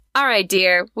All right,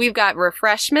 dear. We've got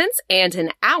refreshments and an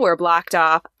hour blocked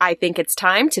off. I think it's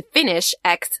time to finish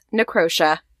Ex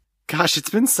Necrotia. Gosh,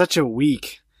 it's been such a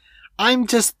week. I'm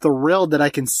just thrilled that I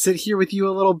can sit here with you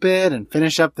a little bit and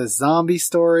finish up the zombie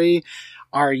story.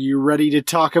 Are you ready to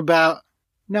talk about...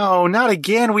 No, not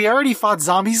again. We already fought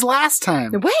zombies last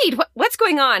time. Wait, what's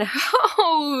going on?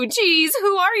 Oh, geez,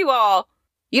 who are you all?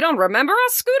 You don't remember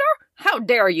us, Scooter? How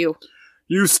dare you?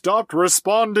 You stopped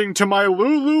responding to my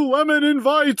Lululemon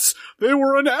invites. They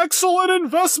were an excellent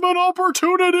investment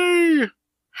opportunity.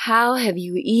 How have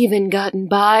you even gotten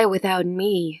by without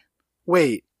me?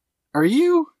 Wait, are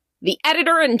you... The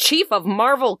editor-in-chief of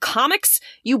Marvel Comics?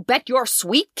 You bet your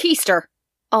sweet keister.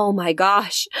 Oh my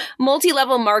gosh.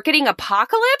 Multi-level marketing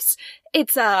apocalypse?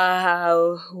 It's,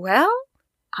 well,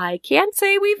 I can't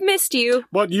say we've missed you.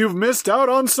 But you've missed out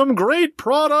on some great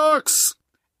products.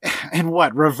 And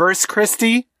what, Reverse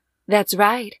Christie? That's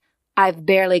right. I've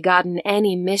barely gotten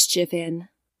any mischief in.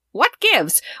 What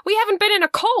gives? We haven't been in a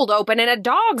cold open in a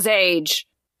dog's age.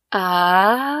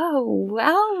 Well...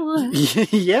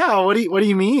 Yeah, what do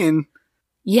you mean?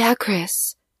 Yeah,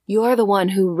 Chris. You're the one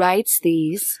who writes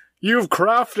these. You've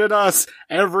crafted us.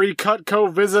 Every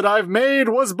Cutco visit I've made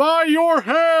was by your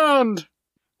hand.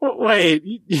 Wait,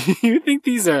 you think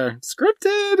these are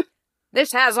scripted?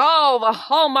 This has all the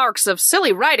hallmarks of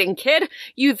silly writing, kid.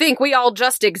 You think we all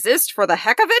just exist for the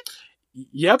heck of it?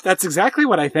 Yep, that's exactly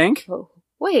what I think. Oh,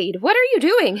 wait, what are you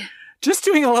doing? Just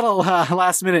doing a little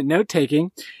last-minute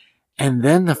note-taking. And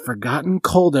then the forgotten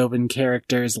cold open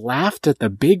characters laughed at the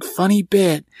big funny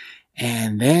bit.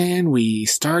 And then we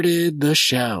started the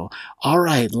show. All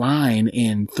right, line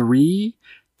in 3,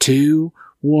 2,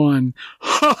 1.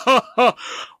 Ha ha ha!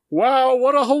 Wow,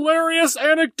 what a hilarious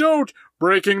anecdote!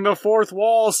 Breaking the fourth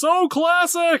wall, so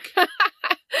classic!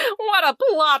 What a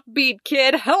plot beat,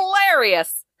 kid!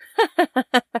 Hilarious!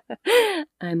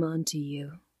 I'm on to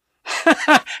you.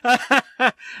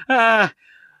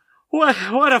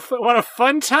 What a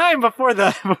fun time before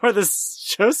the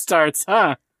show starts,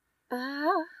 huh?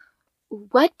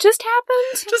 What just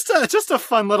happened? Just a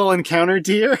fun little encounter,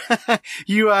 dear.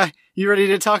 You ready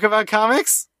to talk about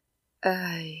comics?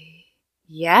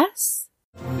 Yes?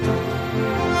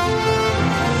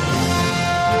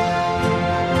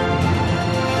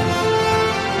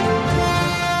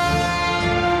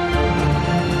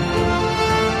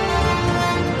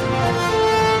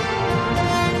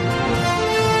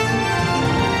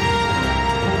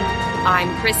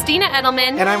 I'm Christina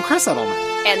Edelman. And I'm Chris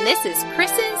Edelman. And this is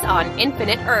Chris's on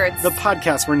Infinite Earths. The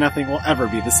podcast where nothing will ever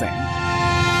be the same.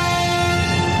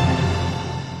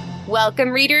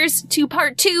 Welcome, readers, to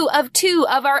part 2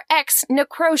 of our Ex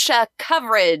Necrotia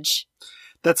coverage.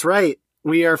 That's right.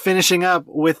 We are finishing up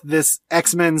with this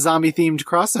X-Men zombie-themed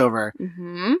crossover.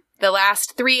 Mm-hmm. The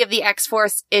last 3 of the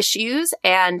X-Force issues,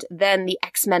 and then the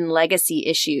X-Men Legacy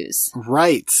issues.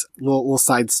 Right. Little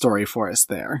side story for us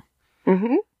there.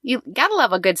 Mm-hmm. You gotta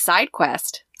love a good side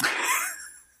quest.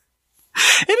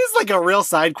 It is like a real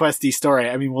side questy story.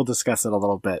 I mean, we'll discuss it a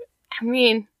little bit. I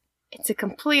mean, it's a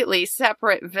completely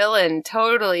separate villain,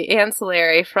 totally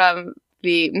ancillary from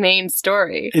the main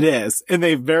story. It is. And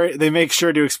they make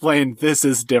sure to explain this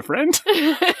is different.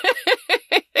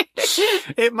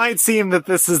 It might seem that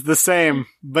this is the same,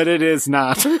 but it is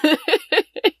not.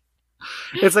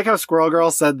 It's like how Squirrel Girl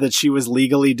said that she was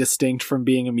legally distinct from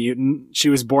being a mutant. She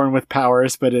was born with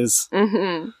powers, but is...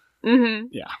 Mm-hmm. Mm-hmm.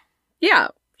 Yeah. Yeah,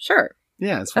 sure.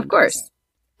 Yeah, it's of course.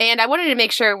 And I wanted to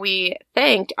make sure we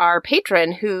thanked our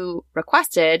patron who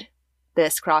requested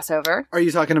this crossover. Are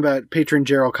you talking about patron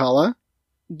Gerald Kala?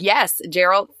 Yes,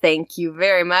 Gerald, thank you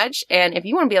very much. And if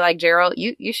you want to be like Gerald,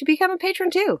 you should become a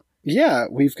patron too. Yeah,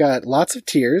 we've got lots of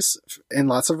tiers and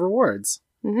lots of rewards.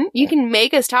 Mm-hmm. You can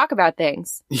make us talk about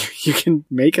things. You can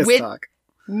make us talk.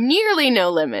 Nearly no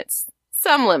limits.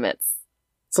 Some limits.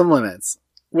 Some limits.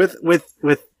 With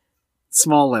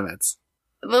small limits.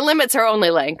 The limits are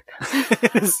only length.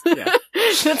 Yeah.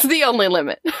 That's the only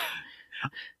limit.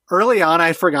 Early on,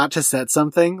 I forgot to set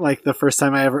something. Like the first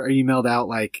time I ever emailed out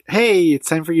like, hey, it's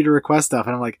time for you to request stuff.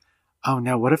 And I'm like, oh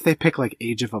no, what if they pick like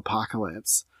Age of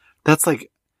Apocalypse? That's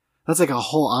like a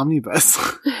whole omnibus.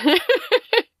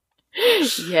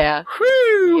 Yeah.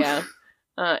 Whew. Yeah.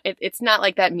 It's not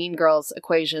like that Mean Girls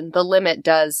equation. The limit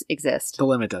does exist. The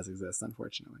limit does exist,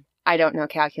 unfortunately. I don't know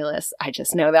calculus. I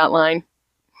just know that line.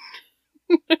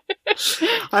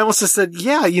 I almost just said,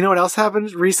 yeah, you know what else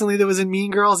happened recently that was in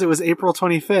Mean Girls? It was April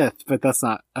 25th, but that's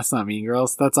not Mean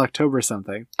Girls. That's October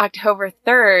something. October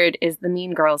 3rd is the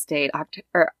Mean Girls date.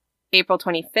 April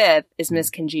 25th is Miss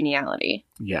Congeniality.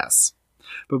 Yes.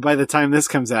 But by the time this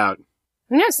comes out...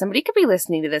 Who knows? Somebody could be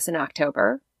listening to this in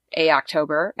October. a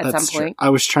October at That's some point. true. I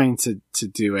was trying to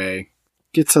do a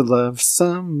get to love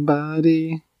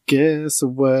somebody. Guess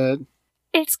what?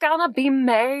 It's gonna be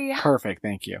May. Perfect.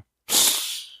 Thank you.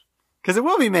 Because it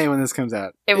will be May when this comes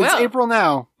out. It It's will. April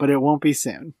now, but it won't be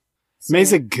soon.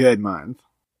 May's a good month.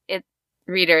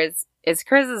 Readers, it's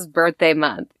Chris's birthday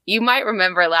month. You might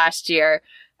remember last year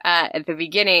at the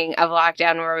beginning of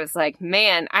lockdown where it was like,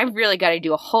 man, I really got to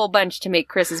do a whole bunch to make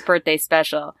Chris's birthday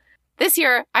special. This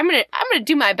year, I'm gonna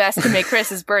do my best to make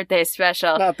Chris's birthday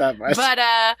special. Not that much. But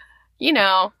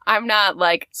I'm not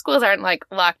like schools aren't like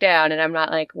locked down, and I'm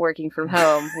not like working from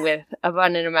home with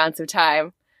abundant amounts of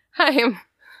time.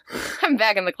 I'm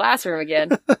back in the classroom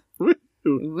again.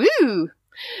 Woo!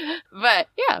 But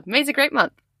yeah, May's a great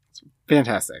month.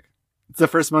 Fantastic. It's the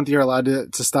first month you're allowed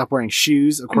to stop wearing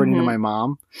shoes, according to my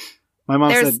mom. My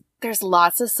mom said... There's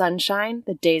lots of sunshine.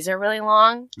 The days are really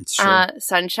long. It's true.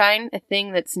 Sunshine, a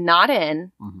thing that's not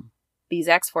in these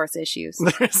X-Force issues.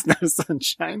 There's no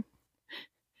sunshine.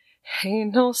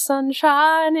 Ain't no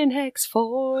sunshine in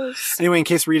X-Force. Anyway, in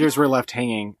case readers were left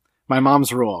hanging, my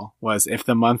mom's rule was if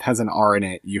the month has an R in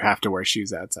it, you have to wear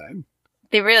shoes outside.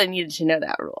 They really needed to know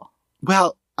that rule.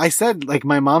 Well, I said, like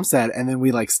my mom said, and then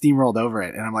we like steamrolled over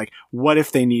it. And I'm like, what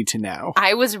if they need to know?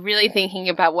 I was really thinking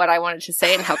about what I wanted to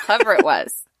say and how clever it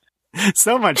was.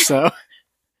 So much so.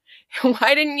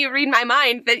 Why didn't you read my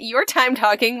mind that your time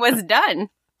talking was done?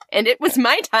 And it was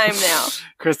my time now.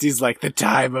 Christy's like, the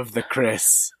time of the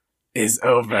Chris is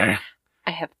over.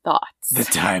 I have thoughts. The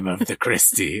time of the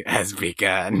Christy has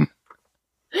begun.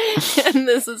 And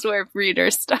this is where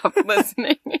readers stop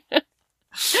listening.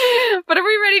 But are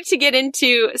we ready to get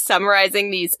into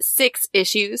summarizing these 6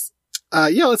 issues?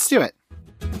 Yeah, let's do it.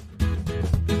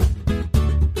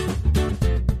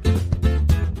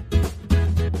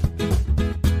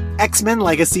 X-Men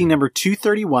Legacy number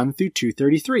 231 through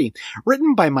 233.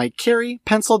 Written by Mike Carey,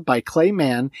 penciled by Clay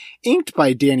Mann, inked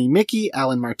by Danny Mickey,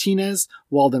 Alan Martinez,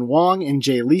 Walden Wong, and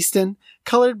Jay Leaston,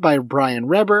 colored by Brian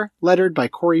Reber, lettered by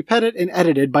Corey Pettit, and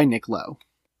edited by Nick Lowe.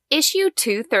 Issue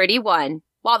 231.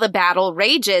 While the battle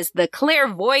rages, the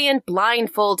clairvoyant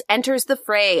Blindfold enters the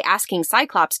fray, asking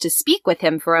Cyclops to speak with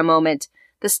him for a moment.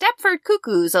 The Stepford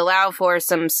Cuckoos allow for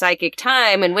some psychic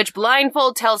time in which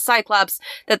Blindfold tells Cyclops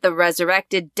that the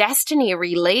resurrected Destiny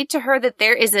relayed to her that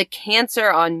there is a cancer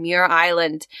on Muir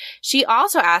Island. She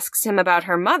also asks him about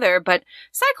her mother, but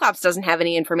Cyclops doesn't have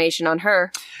any information on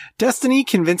her. Destiny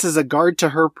convinces a guard to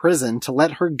her prison to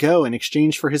let her go in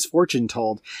exchange for his fortune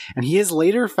told, and he is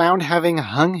later found having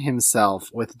hung himself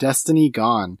with Destiny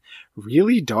gone.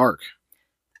 Really dark.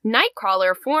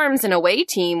 Nightcrawler forms an away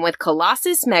team with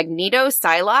Colossus, Magneto,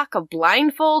 Psylocke,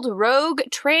 Blindfold, Rogue,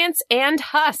 Trance, and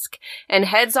Husk, and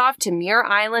heads off to Muir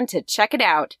Island to check it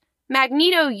out.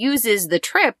 Magneto uses the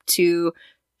trip to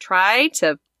try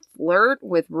to flirt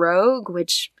with Rogue,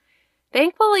 which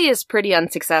thankfully is pretty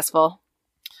unsuccessful.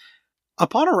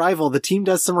 Upon arrival, the team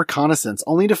does some reconnaissance,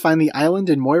 only to find the island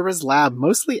in Moira's lab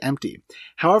mostly empty.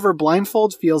 However,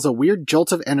 Blindfold feels a weird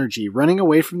jolt of energy running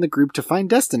away from the group to find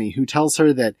Destiny, who tells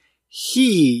her that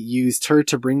he used her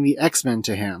to bring the X-Men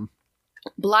to him.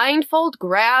 Blindfold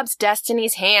grabs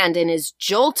Destiny's hand and is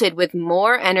jolted with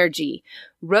more energy.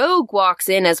 Rogue walks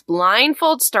in as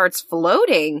Blindfold starts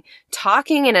floating,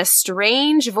 talking in a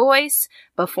strange voice,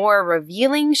 before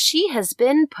revealing she has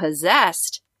been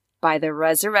possessed by the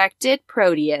resurrected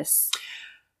Proteus.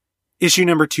 Issue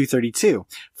number 232.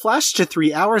 Flash to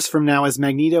 3 hours from now as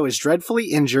Magneto is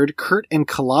dreadfully injured, Kurt and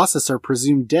Colossus are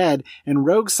presumed dead, and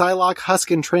Rogue, Psylocke,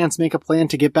 Husk, and Trance make a plan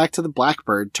to get back to the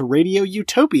Blackbird to Radio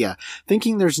Utopia,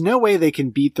 thinking there's no way they can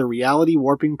beat the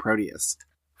reality-warping Proteus.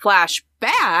 Flash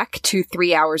back to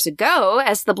 3 hours ago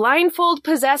as the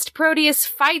Blindfold-possessed Proteus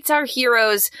fights our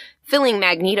heroes, filling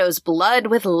Magneto's blood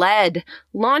with lead,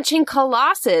 launching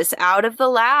Colossus out of the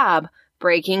lab,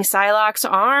 breaking Psylocke's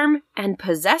arm, and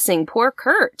possessing poor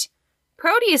Kurt.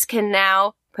 Proteus can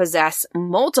now possess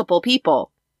multiple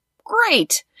people.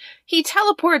 Great! He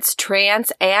teleports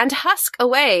Trance and Husk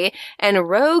away, and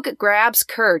Rogue grabs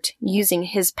Kurt, using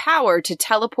his power to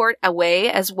teleport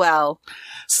away as well.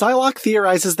 Psylocke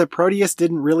theorizes that Proteus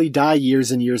didn't really die years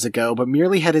and years ago, but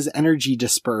merely had his energy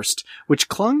dispersed, which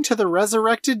clung to the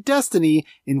resurrected Destiny,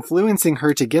 influencing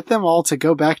her to get them all to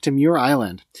go back to Muir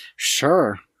Island.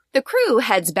 Sure. The crew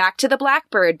heads back to the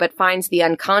Blackbird, but finds the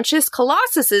unconscious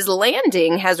Colossus's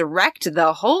landing has wrecked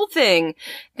the whole thing.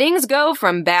 Things go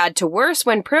from bad to worse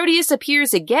when Proteus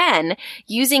appears again,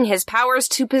 using his powers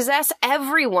to possess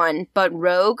everyone but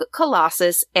Rogue,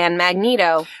 Colossus, and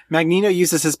Magneto. Magneto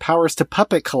uses his powers to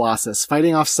puppet Colossus,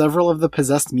 fighting off several of the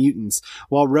possessed mutants,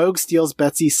 while Rogue steals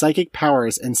Betsy's psychic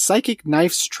powers and psychic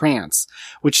knifes Trance,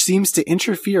 which seems to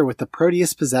interfere with the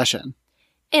Proteus possession.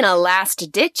 In a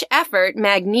last-ditch effort,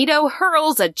 Magneto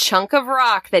hurls a chunk of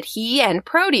rock that he and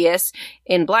Proteus,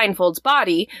 in Blindfold's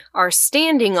body, are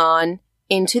standing on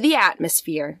into the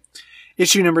atmosphere.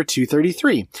 Issue number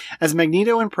 233. As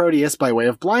Magneto and Proteus, by way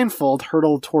of Blindfold,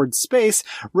 hurtle towards space,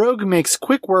 Rogue makes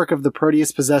quick work of the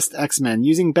Proteus-possessed X-Men,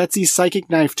 using Betsy's psychic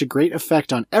knife to great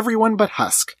effect on everyone but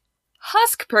Husk.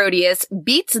 Husk Proteus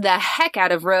beats the heck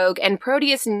out of Rogue, and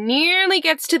Proteus nearly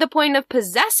gets to the point of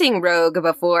possessing Rogue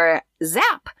before,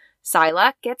 zap,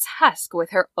 Psylocke gets Husk with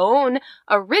her own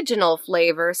original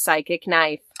flavor psychic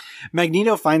knife.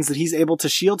 Magneto finds that he's able to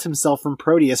shield himself from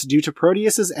Proteus due to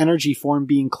Proteus's energy form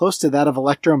being close to that of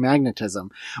electromagnetism,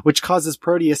 which causes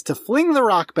Proteus to fling the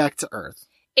rock back to Earth.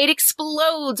 It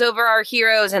explodes over our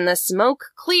heroes and the smoke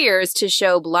clears to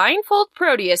show Blindfold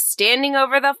Proteus standing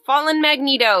over the fallen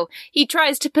Magneto. He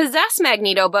tries to possess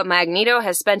Magneto, but Magneto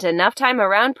has spent enough time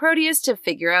around Proteus to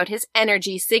figure out his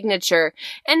energy signature.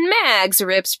 And Mags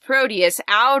rips Proteus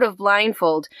out of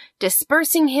Blindfold,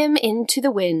 dispersing him into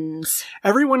the winds.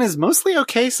 Everyone is mostly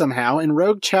okay somehow, and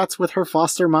Rogue chats with her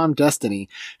foster mom Destiny,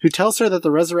 who tells her that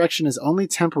the resurrection is only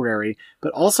temporary,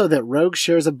 but also that Rogue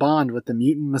shares a bond with the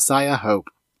mutant messiah Hope.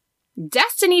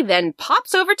 Destiny then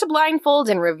pops over to Blindfold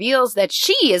and reveals that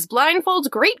she is Blindfold's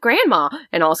great-grandma,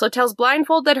 and also tells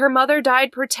Blindfold that her mother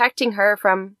died protecting her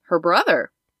from her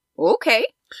brother. Okay.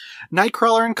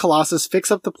 Nightcrawler and Colossus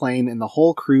fix up the plane, and the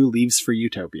whole crew leaves for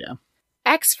Utopia.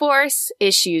 X-Force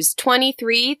issues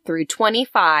 23 through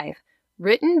 25.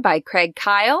 Written by Craig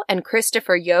Kyle and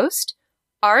Christopher Yost.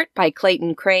 Art by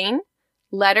Clayton Crane.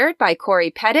 Lettered by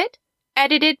Corey Pettit.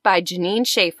 Edited by Janine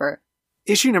Schaefer.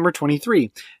 Issue number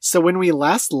 23. So when we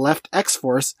last left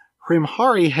X-Force,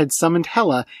 Hrimhari had summoned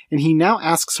Hela, and he now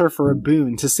asks her for a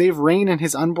boon to save Reign and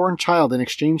his unborn child in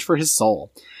exchange for his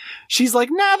soul. She's like,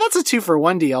 nah, that's a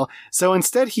 2-for-1 deal, so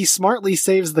instead he smartly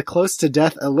saves the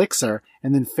close-to-death elixir,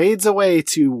 and then fades away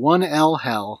to 1L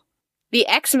Hell. The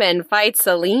X-Men fight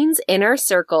Selene's inner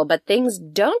circle, but things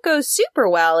don't go super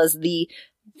well as the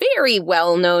very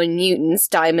well-known mutants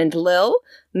Diamond Lil,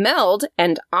 Meld,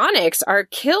 and Onyx are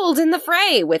killed in the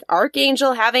fray, with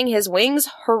Archangel having his wings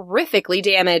horrifically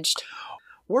damaged.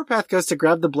 Warpath goes to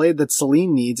grab the blade that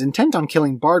Selene needs, intent on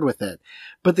killing Bard with it,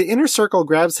 but the Inner Circle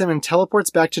grabs him and teleports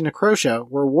back to Necrosha,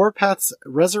 where Warpath's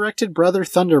resurrected brother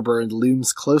Thunderbird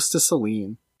looms close to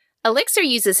Selene. Elixir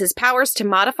uses his powers to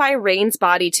modify Reign's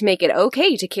body to make it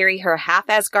okay to carry her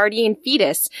half-Asgardian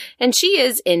fetus, and she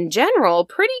is, in general,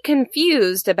 pretty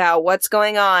confused about what's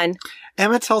going on.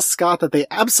 Emma tells Scott that they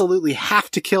absolutely have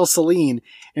to kill Selene,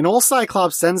 and old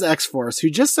Cyclops sends X-Force,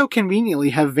 who just so conveniently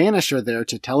have Vanisher there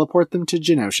to teleport them to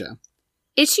Genosha.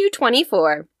 Issue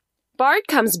 24. Bard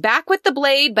comes back with the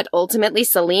blade, but ultimately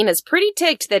Selene is pretty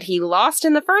ticked that he lost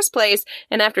in the first place,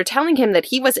 and after telling him that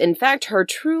he was in fact her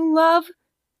true love,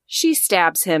 she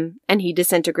stabs him, and he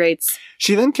disintegrates.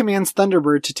 She then commands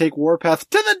Thunderbird to take Warpath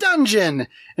to the dungeon!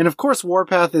 And of course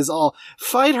Warpath is all,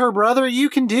 fight her, brother, you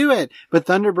can do it! But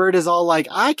Thunderbird is all like,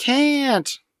 I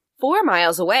can't! 4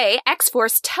 miles away,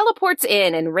 X-Force teleports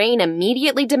in, and Reign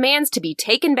immediately demands to be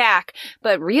taken back,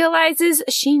 but realizes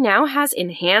she now has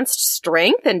enhanced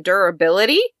strength and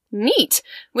durability? Neat.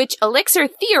 Which Elixir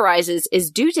theorizes is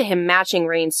due to him matching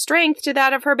Reign's strength to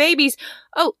that of her babies.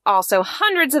 Oh, also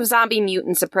hundreds of zombie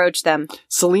mutants approach them.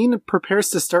 Selene prepares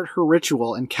to start her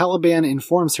ritual, and Caliban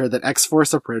informs her that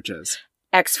X-Force approaches.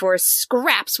 X-Force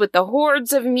scraps with the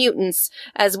hordes of mutants,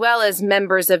 as well as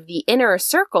members of the Inner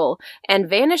Circle, and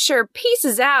Vanisher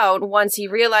pieces out once he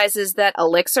realizes that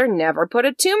Elixir never put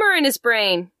a tumor in his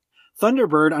brain.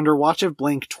 Thunderbird, under watch of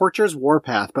Blink, tortures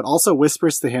Warpath, but also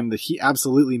whispers to him that he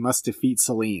absolutely must defeat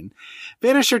Selene.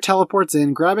 Vanisher teleports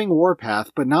in, grabbing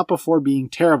Warpath, but not before being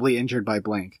terribly injured by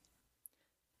Blink.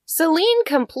 Selene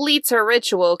completes her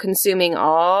ritual, consuming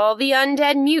all the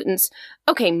undead mutants,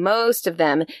 okay, most of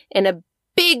them, in a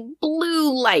big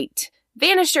blue light.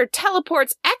 Vanisher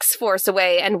teleports X-Force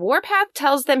away, and Warpath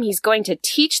tells them he's going to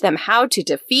teach them how to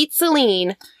defeat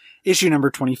Selene. Issue number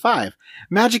 25.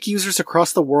 Magic users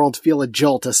across the world feel a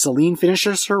jolt as Selene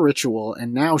finishes her ritual,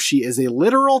 and now she is a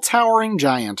literal towering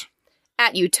giant.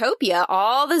 At Utopia,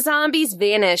 all the zombies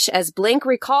vanish as Blink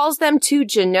recalls them to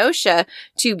Genosha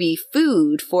to be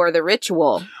food for the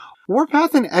ritual.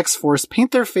 Warpath and X-Force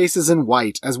paint their faces in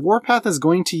white as Warpath is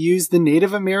going to use the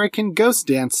Native American ghost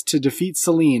dance to defeat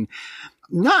Selene.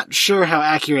 Not sure how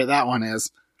accurate that one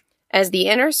is. As the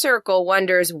Inner Circle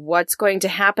wonders what's going to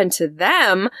happen to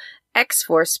them,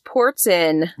 X-Force ports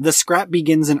in. The scrap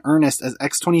begins in earnest as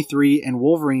X-23 and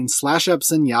Wolverine slash up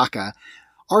Senyaka.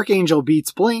 Archangel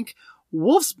beats Blink,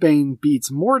 Wolfsbane beats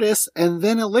Mortis, and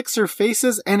then Elixir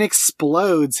faces and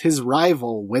explodes his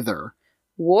rival, Wither.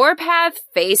 Warpath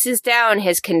faces down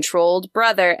his controlled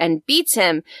brother and beats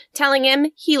him, telling him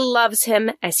he loves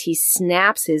him as he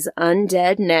snaps his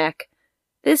undead neck.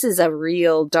 This is a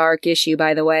real dark issue,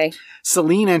 by the way.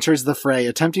 Selene enters the fray,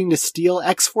 attempting to steal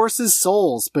X-Force's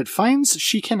souls, but finds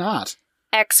she cannot.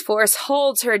 X-Force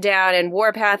holds her down and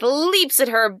Warpath leaps at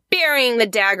her, burying the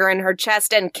dagger in her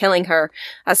chest and killing her.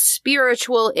 A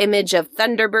spiritual image of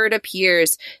Thunderbird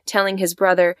appears, telling his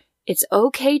brother it's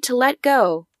okay to let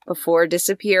go before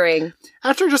disappearing.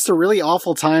 After just a really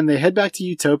awful time, they head back to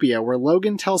Utopia, where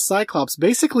Logan tells Cyclops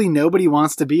basically nobody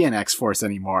wants to be in X-Force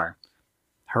anymore.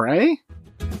 Hooray?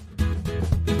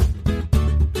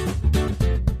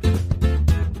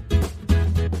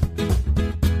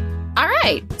 All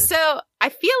right, so I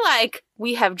feel like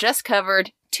we have just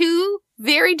covered two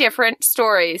very different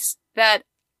stories that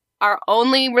are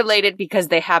only related because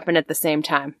they happen at the same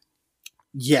time.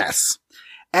 Yes.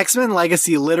 X-Men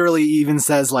Legacy literally even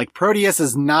says, like, Proteus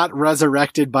is not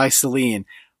resurrected by Selene.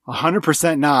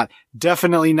 100% not.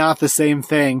 Definitely not the same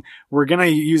thing. We're gonna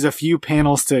use a few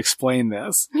panels to explain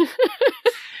this.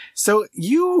 So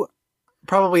you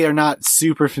probably are not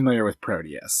super familiar with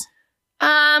Proteus.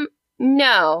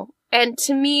 No. And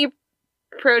to me,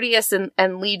 Proteus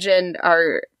and Legion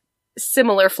are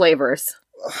similar flavors.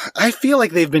 I feel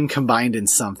like they've been combined in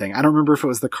something. I don't remember if it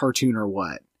was the cartoon or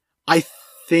what. I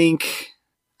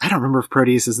don't remember if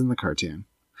Proteus is in the cartoon.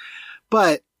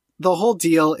 But the whole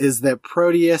deal is that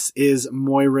Proteus is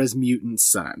Moira's mutant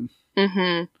son.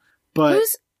 Mm-hmm. But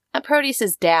who's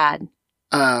Proteus's dad?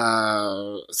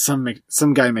 Some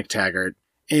guy McTaggart.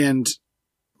 And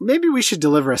maybe we should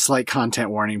deliver a slight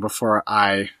content warning before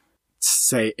I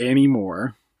say any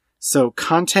more. So,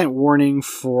 content warning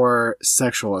for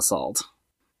sexual assault.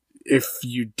 If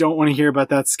you don't want to hear about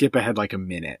that, skip ahead like a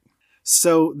minute.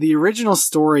 So, the original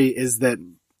story is that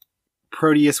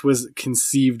Proteus was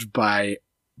conceived by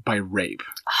rape.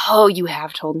 Oh, you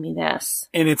have told me this.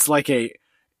 And it's like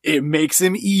it makes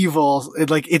him evil.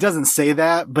 It doesn't say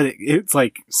that, but it's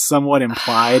like somewhat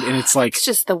implied. And it's like, it's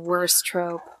just the worst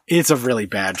trope. It's a really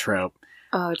bad trope.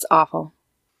 Oh, it's awful.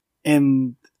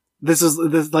 And this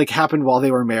like happened while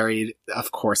they were married.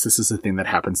 Of course, this is a thing that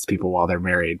happens to people while they're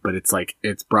married, but it's like,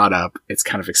 it's brought up. It's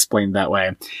kind of explained that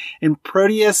way. And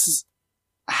Proteus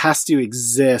has to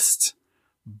exist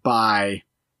by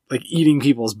like eating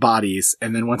people's bodies.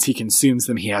 And then once he consumes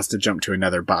them, he has to jump to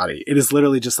another body. It is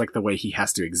literally just like the way he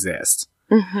has to exist.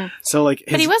 Mm-hmm. So like,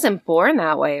 but he wasn't born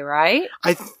that way, right?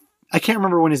 I can't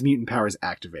remember when his mutant power is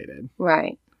activated.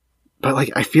 Right. But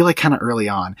like, I feel like kind of early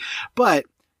on, but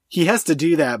he has to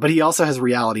do that, but he also has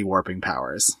reality warping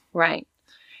powers. Right.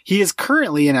 He is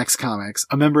currently in X Comics,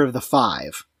 a member of the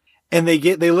Five. And they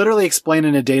literally explain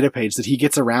in a data page that he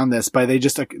gets around this by they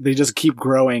just keep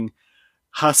growing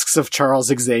husks of Charles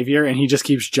Xavier and he just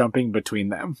keeps jumping between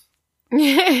them.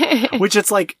 Which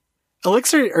it's like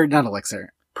not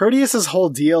Elixir. Proteus's whole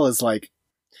deal is like,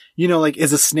 like,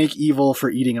 is a snake evil for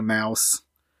eating a mouse?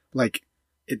 Like,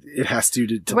 it has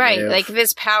to right, live. like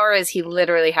this power is he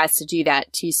literally has to do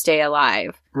that to stay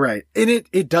alive. Right. And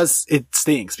it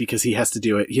stinks because he has to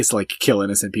do it. He has to like kill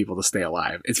innocent people to stay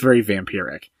alive. It's very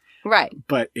vampiric. Right.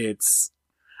 But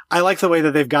I like the way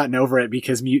that they've gotten over it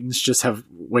because mutants just have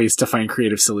ways to find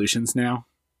creative solutions now.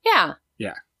 Yeah.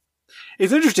 Yeah.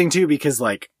 It's interesting too because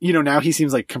like, now he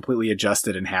seems like completely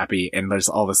adjusted and happy and there's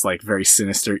all this like very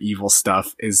sinister evil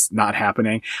stuff is not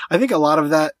happening. I think a lot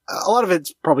of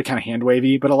it's probably kind of hand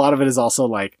wavy, but a lot of it is also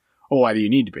like, oh, why do you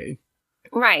need to be?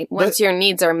 Right. Once your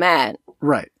needs are met.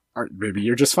 Right. Or maybe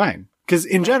you're just fine. Because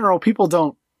in general, people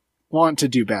don't want to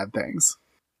do bad things.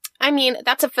 I mean,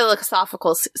 that's a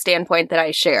philosophical standpoint that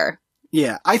I share.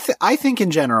 Yeah. I think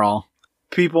in general,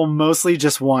 people mostly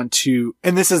just want to,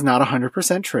 and this is not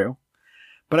 100% true,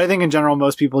 but I think in general,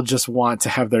 most people just want to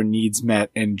have their needs met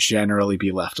and generally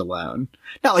be left alone.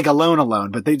 Not like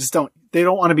alone, but they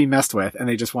don't want to be messed with and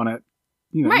they just want to,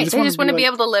 right. They just want to be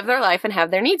able to live their life and have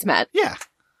their needs met. Yeah.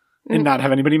 And not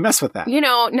have anybody mess with that.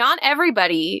 Not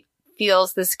everybody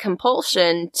feels this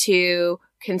compulsion to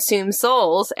consume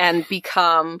souls and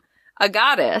become a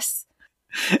goddess.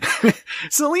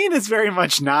 Selene is very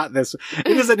much not this.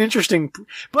 It is an interesting,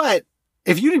 but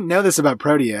if you didn't know this about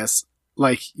Proteus,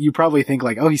 like you probably think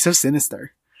like, oh, he's so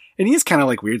sinister. And he is kind of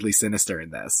like weirdly sinister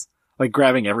in this. Like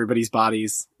grabbing everybody's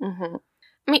bodies. Mm-hmm.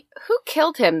 I mean, who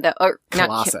killed him though? Or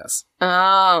Colossus.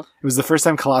 Oh. It was the first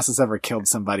time Colossus ever killed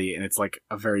somebody, and it's like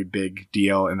a very big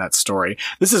deal in that story.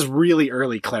 This is really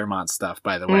early Claremont stuff,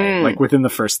 by the way. Like within the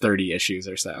first 30 issues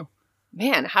or so.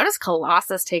 Man, how does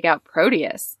Colossus take out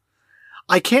Proteus?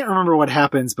 I can't remember what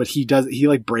happens, but he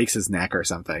like breaks his neck or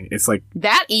something. It's like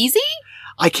that easy?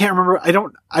 I can't remember. I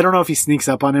don't know if he sneaks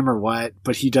up on him or what,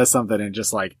 but he does something and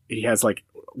just like he has like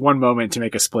one moment to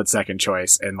make a split second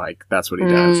choice, and like that's what he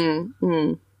does.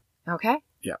 Okay.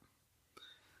 Yeah.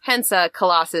 Hence,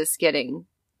 Colossus getting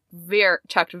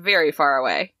chucked very far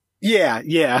away. Yeah.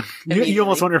 You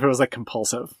almost wonder if it was like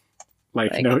compulsive.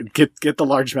 Like, no, get the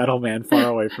large metal man far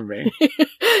away from me.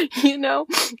 You know,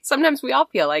 sometimes we all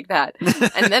feel like that.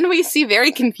 And then we see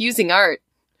very confusing art.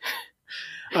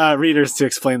 Readers, to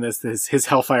explain this, his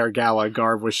Hellfire Gala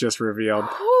garb was just revealed.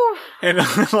 And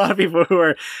a lot of people who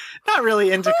are not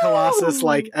really into Colossus,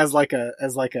 like, as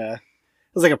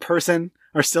a person,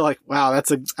 are still like, wow,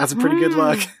 that's a pretty good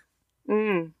look.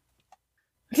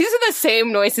 These are the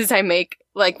same noises I make,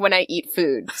 like, when I eat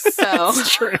food. So.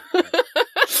 That's true.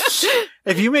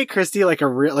 If you make Christy like a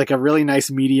really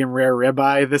nice medium rare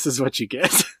ribeye, this is what you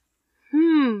get.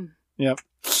 Yep.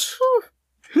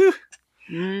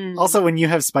 Also, when you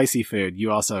have spicy food,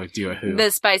 you also do a who.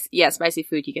 Spicy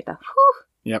food, you get the whew.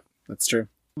 Yep, that's true.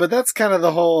 But that's kind of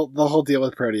the whole deal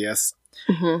with Proteus.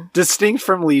 Distinct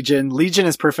from Legion, Legion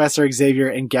is Professor Xavier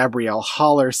and Gabrielle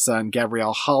Haller's son.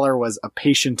 Gabrielle Haller was a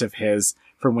patient of his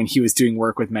from when he was doing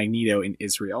work with Magneto in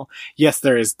Israel. Yes,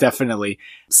 there is definitely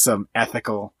some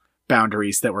ethical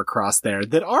boundaries that were crossed there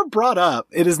that are brought up.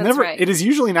 It is it is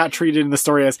usually not treated in the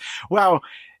story as, wow,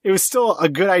 it was still a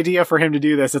good idea for him to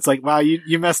do this. It's like, wow,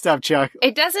 you messed up, Chuck.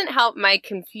 It doesn't help my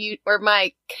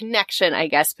my connection, I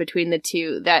guess, between the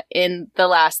two, that in the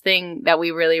last thing that we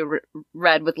really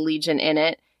read with Legion in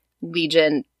it,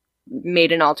 Legion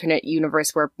made an alternate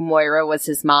universe where Moira was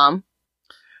his mom.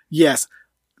 Yes.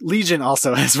 Legion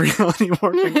also has reality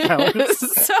warping powers.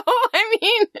 So, I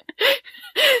mean,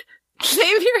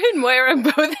 Xavier and Moira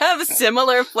both have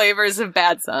similar flavors of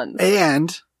bad sons.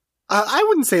 And I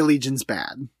wouldn't say Legion's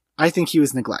bad. I think he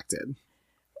was neglected.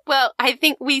 Well, I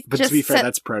think But to be fair,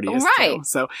 that's Proteus right. too.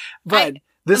 So, but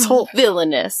this whole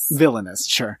villainous,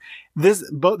 sure. This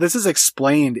is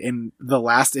explained in the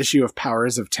last issue of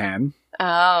Powers of 10.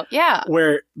 Oh, yeah.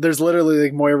 Where there's literally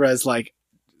like Moira's like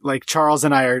Charles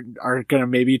and I are gonna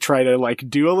maybe try to like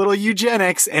do a little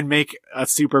eugenics and make a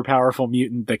super powerful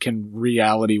mutant that can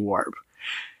reality warp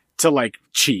to like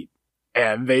cheat.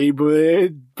 And they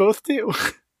would both do.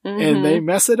 And they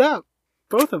mess it up.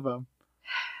 Both of them.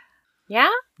 Yeah?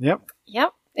 Yep.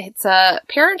 It's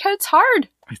parenthood's hard.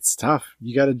 It's tough.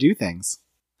 You gotta do things.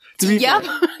 To be fair,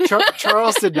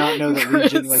 Charles did not know that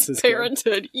Legion was his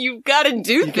parenthood. You've gotta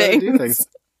do things.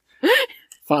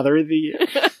 Father of the Year.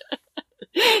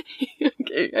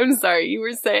 Okay, I'm sorry, you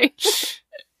were saying.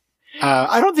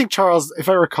 I don't think Charles, if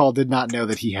I recall, did not know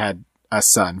that he had a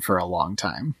son for a long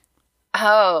time.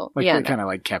 Oh, like, they kind of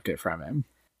like kept it from him.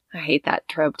 I hate that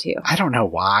trope too. I don't know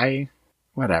why.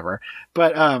 Whatever.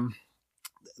 But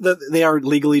they are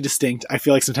legally distinct. I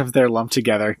feel like sometimes they're lumped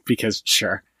together because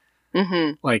sure.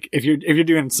 Like if you're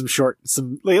doing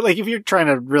like if you're trying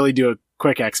to really do a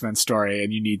quick X-Men story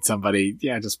and you need somebody,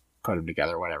 yeah, just put them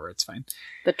together, whatever, it's fine.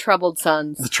 The troubled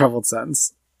sons. The troubled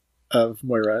sons of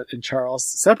Moira and Charles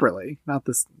separately, not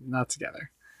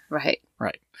together. Right.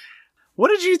 What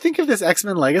did you think of this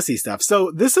X-Men Legacy stuff?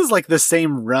 So this is like the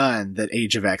same run that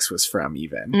Age of X was from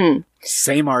even.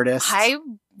 Same artist. I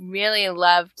really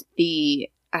loved the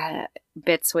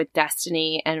bits with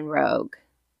Destiny and Rogue.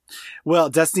 Well,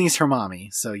 Destiny's her mommy,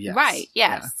 so yes. Right,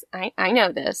 yes. Yeah. I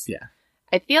know this. Yeah.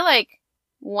 I feel like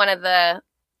one of the,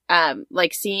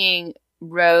 like seeing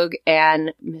Rogue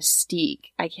and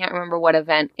Mystique, I can't remember what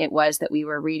event it was that we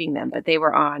were reading them, but they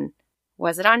were on,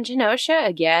 was it on Genosha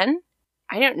again?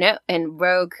 I don't know. And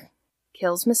Rogue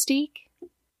kills Mystique?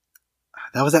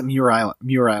 That was at Muir Island.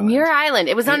 Muir Island.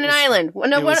 It was on an island.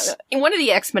 One of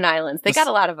the X-Men islands. They got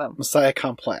a lot of them. Messiah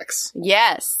Complex.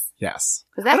 Yes.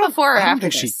 Was that before or after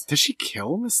this? Does she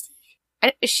kill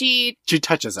Mystique? She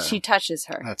touches her. She touches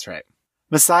her. That's right.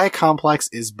 Messiah Complex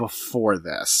is before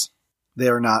this. They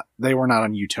were not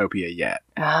on Utopia yet.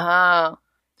 Oh,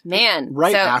 man.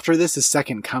 Right after this is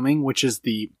Second Coming, which is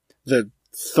the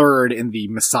third in the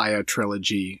Messiah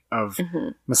trilogy of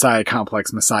Messiah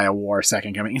Complex, Messiah War,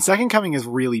 Second Coming. And Second Coming is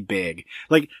really big.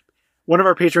 Like, one of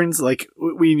our patrons, like,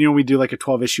 we do like a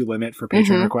 12-issue limit for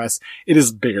patron requests. It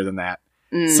is bigger than that.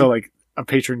 So, like, a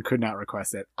patron could not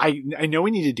request it. I know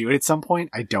we need to do it at some point.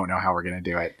 I don't know how we're going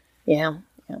to do it. Yeah.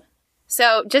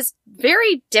 So just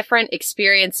very different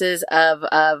experiences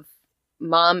of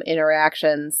mom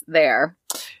interactions there.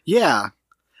 Yeah.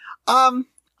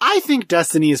 I think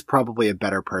Destiny is probably a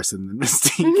better person than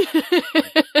Mystique.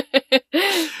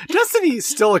 Destiny is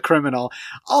still a criminal.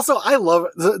 Also, I love,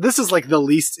 this is like the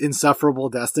least insufferable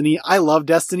Destiny. I love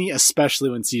Destiny, especially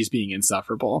when she's being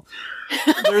insufferable.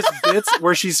 There's bits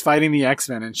where she's fighting the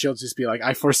X-Men and she'll just be like,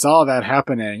 I foresaw that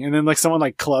happening. And then like someone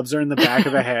like clubs her in the back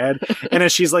of the head. And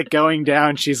as she's like going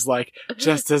down, she's like,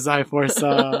 just as I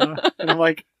foresaw. And I'm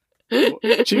like,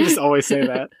 she just always say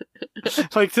that.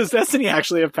 Like, does Destiny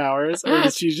actually have powers? Or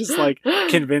does she just like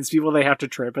convince people they have to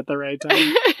trip at the right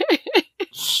time?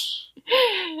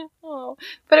 Oh,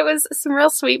 but it was some real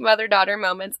sweet mother-daughter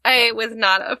moments. I was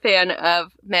not a fan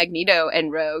of Magneto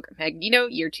and Rogue. Magneto,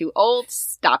 you're too old.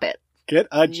 Stop it. Get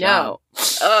a job. No.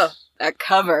 Ugh, that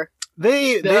cover.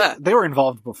 They were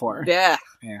involved before. Yeah.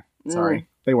 Yeah. Sorry.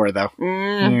 They were though.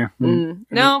 Yeah.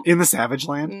 No. In the Savage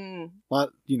Land.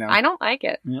 Well, you know. I don't like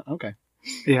it. Yeah, okay.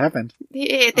 It happened.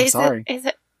 I'm sorry.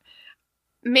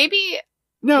 Maybe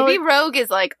No. maybe Rogue is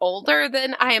like older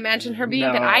than I imagine her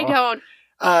being, but I don't.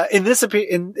 In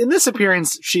this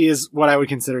appearance, she is what I would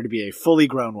consider to be a fully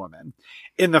grown woman.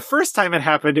 In the first time it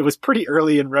happened, it was pretty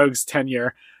early in Rogue's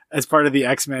tenure as part of the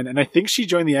X-Men, and I think she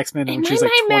joined the X-Men when she was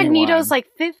like 21. Magneto's like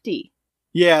 50.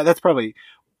 Yeah, that's probably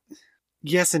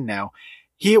yes and no.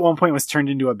 He at one point was turned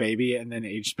into a baby and then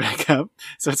aged back up,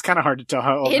 so it's kind of hard to tell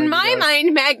how old. In my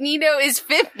mind, Magneto is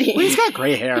 50. Well, he's got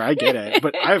gray hair. I get it,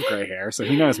 but I have gray hair, so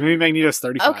who knows? Maybe Magneto's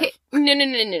 35. Okay,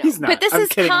 no. He's not. But this I'm is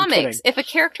kidding, I'm comics. kidding. If a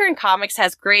character in comics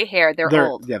has gray hair, they're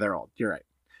old. Yeah, they're old. You're right.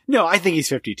 No, I think he's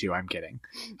 52. I'm kidding.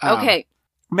 Okay.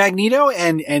 Magneto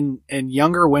and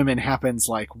younger women happens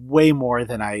like way more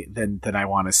than I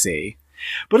want to see.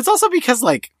 But it's also because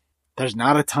like there's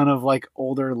not a ton of like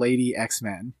older lady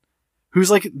X-Men. Who's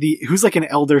like an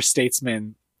elder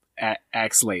statesman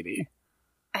X lady.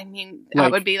 I mean,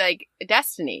 that would be like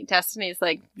Destiny. Destiny's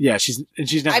like, yeah, she's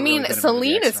never. I mean, really been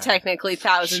Selene is X-Men. technically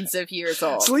thousands of years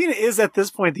old. Selene is at this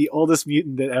point the oldest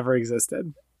mutant that ever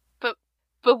existed. But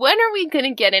when are we going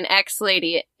to get an X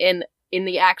lady in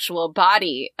the actual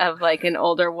body of like an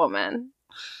older woman?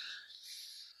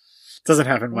 Doesn't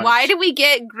happen much. Why do we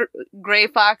get gray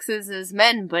foxes as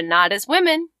men but not as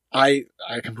women? I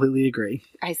completely agree.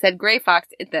 I said gray fox.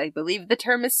 I believe the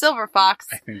term is silver fox.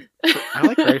 I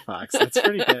like Gray Fox. That's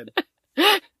pretty good.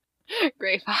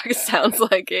 Gray fox sounds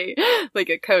like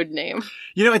a code name.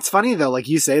 You know, it's funny though. Like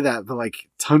you say that, but like,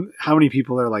 how many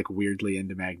people are like weirdly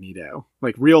into Magneto?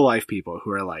 Like real life people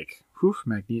who are like, "Whew,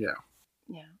 Magneto."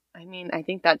 Yeah, I mean, I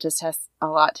think that just has a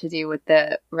lot to do with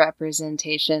the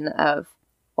representation of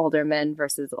older men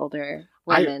versus older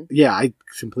women. I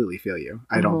completely feel you.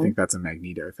 I don't think that's a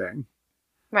Magneto thing.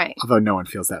 Right. Although no one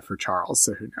feels that for Charles,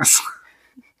 so who knows?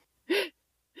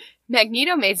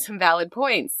 Magneto made some valid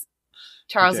points.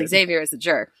 Charles Xavier is a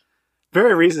jerk.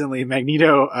 Very recently,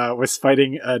 Magneto was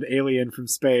fighting an alien from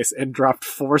space and dropped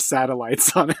 4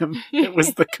 satellites on him. It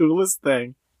was the coolest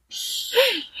thing. See,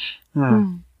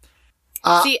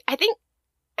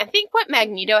 I think what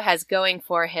Magneto has going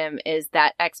for him is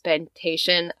that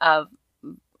expectation of,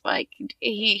 like,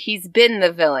 he's been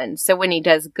the villain. So when he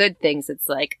does good things, it's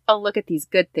like, oh, look at these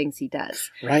good things he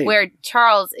does. Right. Where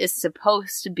Charles is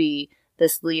supposed to be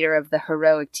this leader of the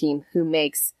heroic team who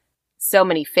makes so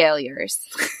many failures.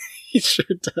 He sure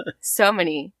does. So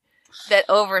many that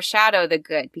overshadow the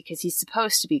good because he's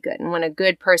supposed to be good. And when a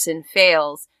good person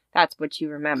fails, that's what you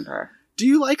remember. Do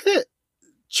you like that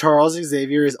Charles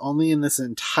Xavier is only in this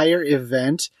entire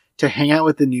event to hang out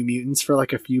with the New Mutants for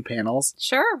like a few panels?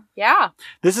 Sure, yeah.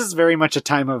 This is very much a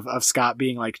time of Scott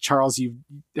being like, Charles,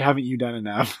 haven't you done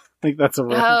enough? Like that's a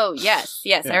real... Oh, yes.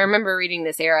 Yeah. I remember reading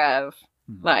this era of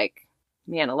like,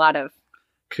 man, a lot of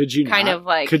could you kind not? of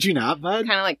like could you not, bud?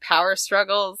 Kind of like power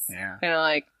struggles. Yeah. Kind of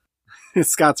like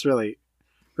Scott's really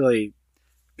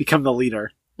become the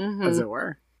leader, as it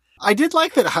were. I did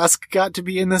like that Husk got to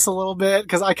be in this a little bit,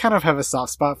 because I kind of have a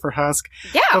soft spot for Husk.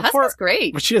 Yeah, Husk is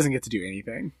great. But she doesn't get to do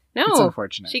anything. No. It's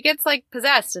unfortunate. She gets, like,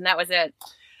 possessed, and that was it.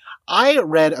 I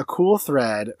read a cool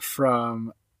thread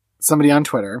from somebody on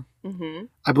Twitter. Mm-hmm.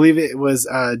 I believe it was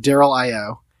Daryl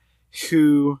I.O.,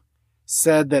 who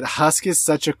said that Husk is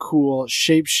such a cool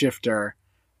shapeshifter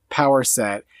power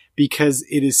set because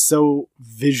it is so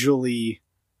visually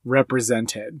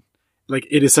represented. Like,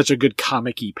 it is such a good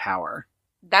comic-y power.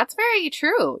 That's very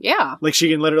true, yeah. Like, she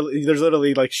can there's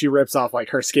literally, like, she rips off, like,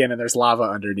 her skin and there's lava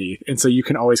underneath. And so you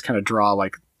can always kind of draw,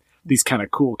 like, these kind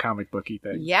of cool comic booky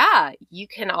things. Yeah, you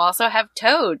can also have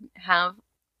Toad have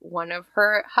one of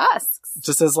her husks.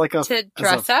 Just as, like, to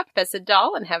dress up as a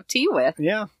doll and have tea with.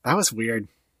 Yeah, that was weird.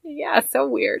 Yeah, so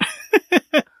weird.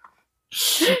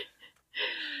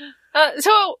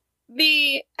 So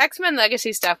the X-Men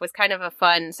Legacy stuff was kind of a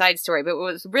fun side story, but it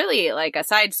was really like a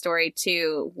side story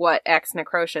to what X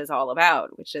Necrosha is all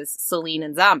about, which is Selene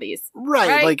and zombies.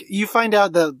 Right. Like, you find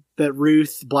out that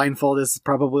Ruth Blindfold is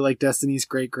probably like Destiny's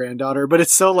great-granddaughter, but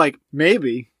it's so like,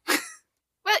 maybe.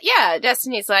 Well, yeah,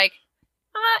 Destiny's like,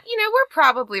 we're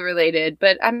probably related,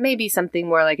 but maybe something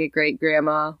more like a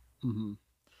great-grandma. Mm-hmm.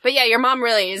 But yeah, your mom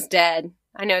really is dead.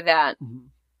 I know that. Mm-hmm.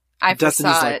 I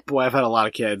Destiny's foresaw like, it. boy, I've had a lot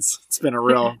of kids. It's been a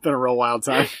real wild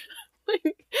time.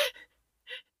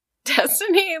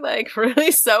 Destiny, like,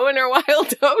 really sowing her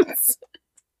wild oats.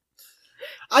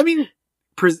 I mean,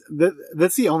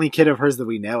 that's the only kid of hers that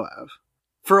we know of.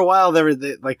 For a while,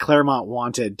 Claremont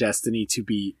wanted Destiny to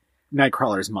be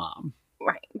Nightcrawler's mom.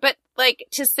 Right. But, like,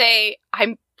 to say,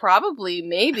 I'm probably,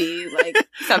 maybe, like,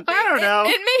 something. I don't know.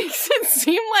 It makes it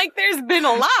seem like there's been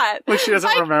a lot. Like, she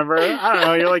doesn't remember. I don't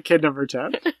know. You're like kid number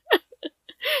 10.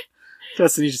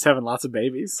 Destiny's just having lots of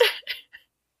babies.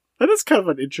 That is kind of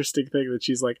an interesting thing that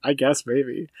she's like, I guess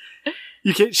maybe.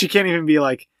 She can't even be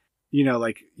like,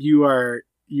 like, you are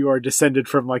descended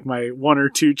from like my one or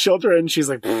two children. She's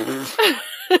like, I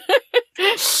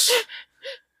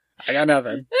got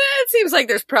nothing. It seems like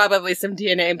there's probably some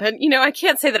DNA, but, I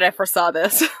can't say that I foresaw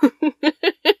this.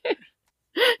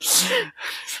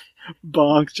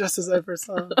 Bonk, just as I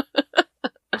foresaw.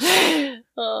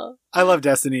 Oh. I love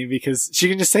Destiny because she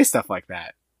can just say stuff like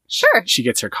that. Sure. She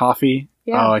gets her coffee.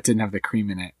 Yeah. Oh, it didn't have the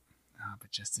cream in it. Oh, but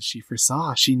just as she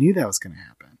foresaw, she knew that was going to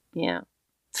happen. Yeah.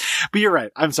 But you're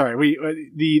right. I'm sorry.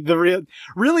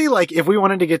 Really, like, if we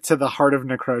wanted to get to the heart of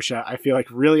Necrosha, I feel like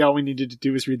really all we needed to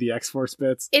do was read the X-Force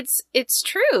bits. It's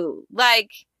true.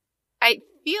 Like, I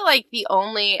feel like the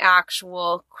only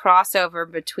actual crossover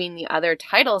between the other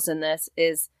titles in this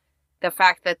is the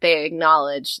fact that they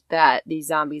acknowledge that these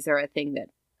zombies are a thing that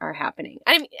are happening.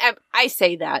 I mean, I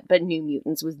say that, but New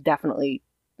Mutants was definitely,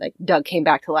 like, Doug came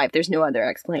back to life. There's no other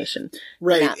explanation.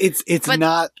 Right. It's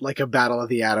not like a Battle of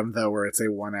the Atom, though, where it's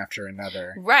a one after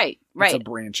another. Right. It's a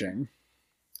branching.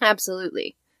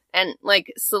 Absolutely. And,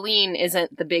 like, Selene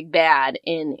isn't the big bad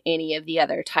in any of the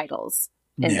other titles.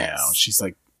 She's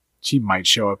like, she might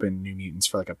show up in New Mutants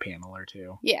for like a panel or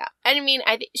two. Yeah. And I mean,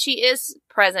 she is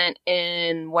present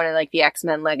in one of like the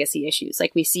X-Men Legacy issues.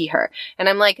 Like, we see her. And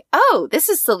I'm like, oh, this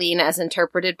is Selene as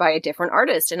interpreted by a different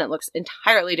artist. And it looks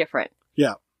entirely different.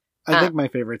 Yeah. I think my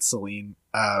favorite Selene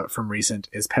from recent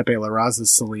is Pepe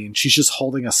Larraz's Selene. She's just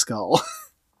holding a skull.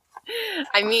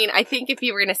 I mean, I think if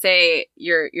you were going to say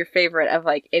your favorite of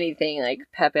like anything, like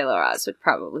Pepe Larraz would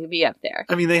probably be up there.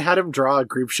 I mean, they had him draw a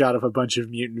group shot of a bunch of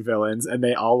mutant villains and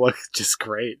they all look just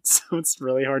great. So it's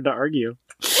really hard to argue.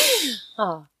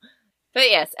 Oh. But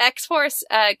yes, X-Force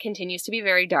continues to be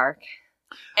very dark.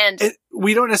 And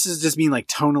we don't necessarily just mean like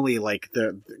tonally, like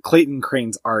the Clayton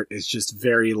Crane's art is just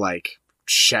very like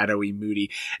shadowy,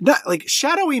 moody. Not like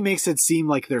shadowy makes it seem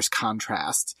like there's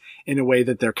contrast in a way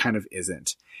that there kind of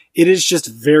isn't. It is just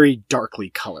very darkly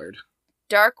colored.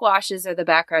 Dark washes are the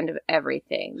background of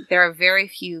everything. There are very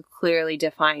few clearly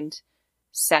defined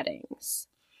settings.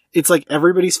 It's like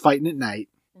everybody's fighting at night.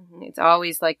 Mm-hmm. It's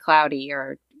always like cloudy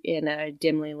or in a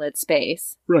dimly lit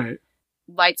space. Right.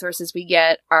 Light sources we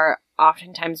get are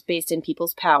oftentimes based in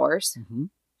people's powers. Mm-hmm.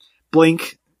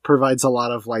 Blink provides a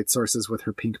lot of light sources with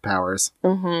her pink powers.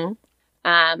 Mm-hmm.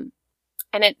 And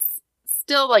it's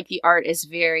still like the art is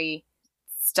very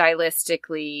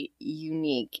stylistically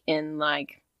unique in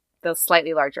like the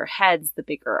slightly larger heads, the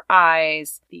bigger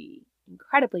eyes, the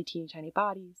incredibly teeny tiny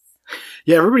bodies.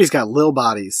 Yeah, everybody's got little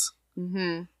bodies.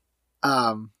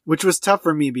 Mm-hmm. Which was tough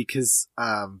for me because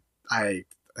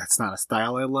that's not a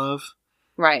style I love.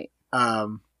 Right.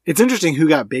 It's interesting who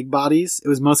got big bodies. It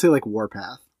was mostly like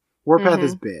Warpath. Warpath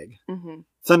is big. Mm-hmm.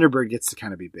 Thunderbird gets to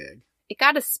kind of be big. It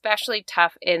got especially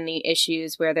tough in the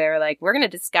issues where they were like, we're going to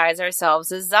disguise ourselves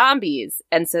as zombies.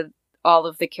 And so all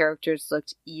of the characters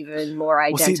looked even more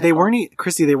identical. Well,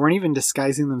 see, they weren't even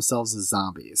disguising themselves as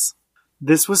zombies.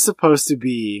 This was supposed to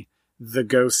be the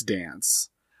Ghost Dance,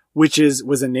 which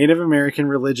was a Native American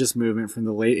religious movement from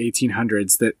the late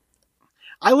 1800s that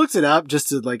I looked it up just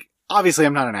to like, obviously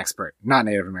I'm not an expert, not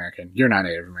Native American. You're not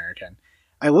Native American.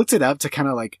 I looked it up to kind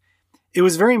of like, it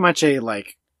was very much a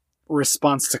like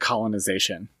response to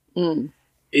colonization.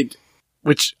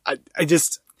 Which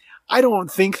I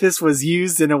don't think this was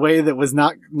used in a way that was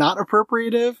not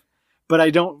appropriative, but I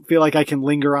don't feel like I can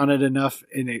linger on it enough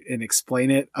and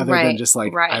explain it other than just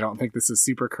like, I don't think this is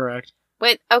super correct.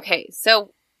 But okay,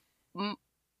 so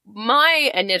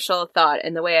my initial thought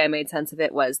and the way I made sense of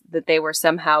it was that they were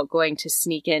somehow going to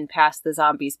sneak in past the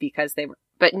zombies because they were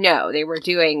But no, they were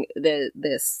doing this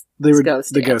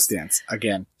ghost the dance. ghost dance.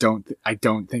 Again, I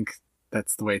don't think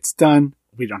that's the way it's done.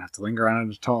 We don't have to linger on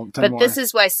it at all. But this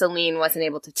is why Selene wasn't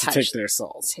able to touch take their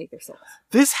souls. Take their souls.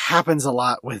 This happens a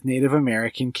lot with Native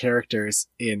American characters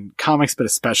in comics, but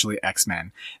especially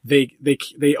X-Men.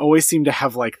 They always seem to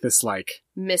have like this like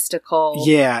mystical.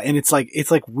 Yeah, and it's like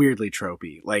weirdly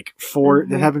tropey. Like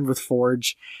it happened with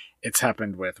Forge. It's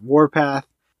happened with Warpath.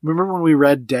 Remember when we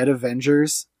read Dead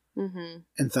Avengers? Mm-hmm.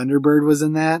 And Thunderbird was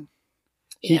in that?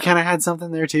 He Yeah. kind of had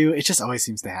something there too. It just always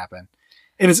seems to happen.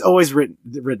 And it's always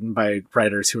written by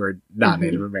writers who are not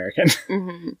Native American.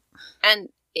 Mm-hmm. And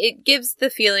it gives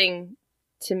the feeling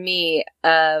to me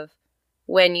of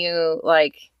when you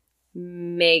like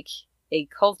make a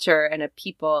culture and a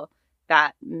people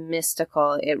that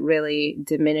mystical, it really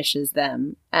diminishes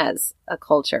them as a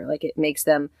culture. Like it makes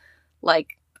them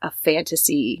like a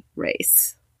fantasy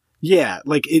race. Yeah,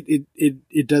 like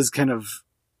it does kind of,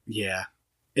 yeah.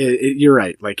 You're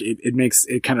right. Like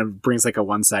it kind of brings like a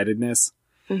one-sidedness.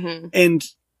 Mm-hmm. And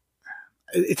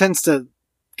it tends to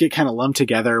get kind of lumped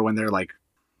together when they're like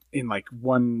in like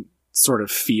one sort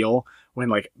of feel, when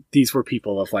like these were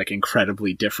people of like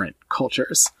incredibly different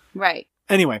cultures. Right.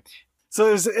 Anyway,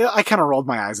 so I kind of rolled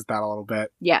my eyes at that a little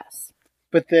bit. Yes.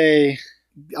 But they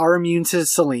are immune to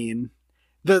Selene.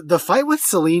 The fight with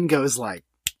Selene goes like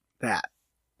that.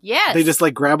 Yes. They just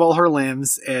like grab all her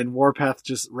limbs and Warpath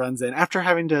just runs in after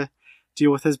having to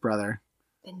deal with his brother.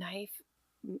 The knife.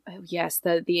 Oh, yes,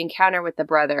 the encounter with the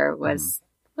brother was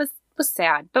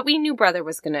sad, but we knew brother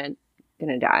was gonna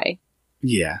die.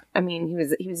 Yeah. I mean, he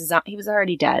was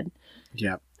already dead.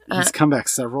 Yeah. He's come back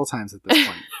several times at this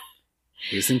point.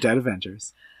 He was in Dead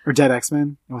Avengers. Or Dead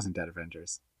X-Men? It wasn't Dead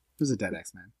Avengers. It was a Dead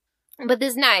X-Men. But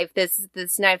this knife that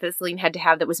Selene had to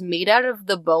have that was made out of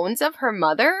the bones of her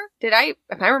mother. Am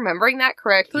I remembering that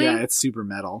correctly? Yeah, it's super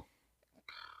metal.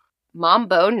 Mom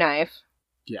bone knife.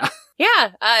 Yeah.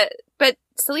 Yeah, but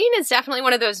Selene is definitely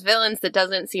one of those villains that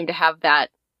doesn't seem to have that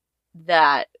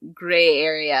gray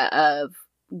area of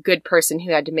good person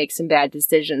who had to make some bad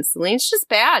decisions. Selene's just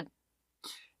bad.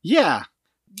 Yeah.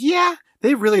 Yeah.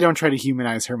 They really don't try to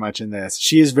humanize her much in this.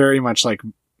 She is very much like,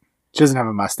 she doesn't have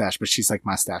a mustache, but she's like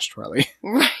mustache twirly.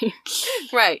 Right.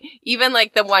 Right. Even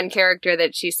like the one character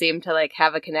that she seemed to like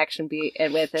have a connection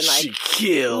with and like she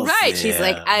kills right. them. She's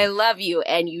like, I love you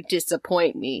and you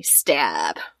disappoint me.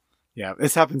 Stab. Yeah,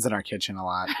 this happens in our kitchen a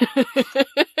lot.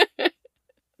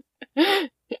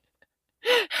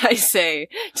 I say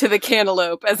to the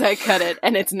cantaloupe as I cut it,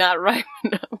 and it's not ripe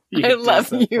enough. I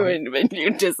love you and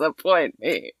you disappoint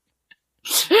me.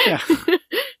 Yeah.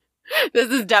 This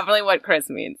is definitely what Chris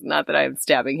means. Not that I'm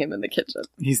stabbing him in the kitchen.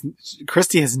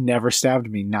 Christy has never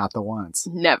stabbed me, not the once.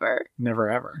 Never.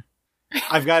 Never ever.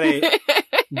 I've got a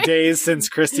days since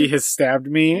Christy has stabbed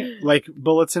me, like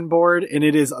bulletin board, and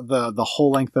it is the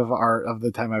whole length of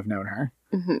the time I've known her.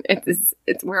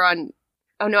 Mm-hmm. We're on.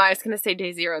 Oh no, I was going to say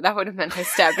day 0. That would have meant I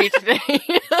stabbed you today.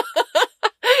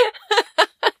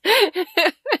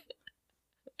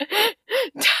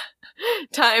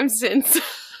 Time since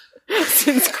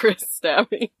Chris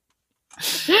stabbed me.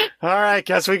 All right,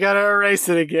 guess we gotta erase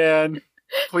it again.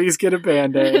 Please get a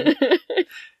Band-Aid.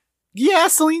 Yeah,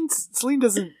 Selene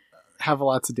doesn't have a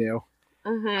lot to do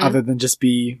other than just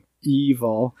be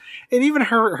evil. And even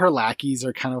her lackeys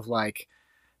are kind of like,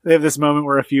 they have this moment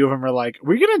where a few of them are like,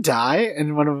 we're gonna die?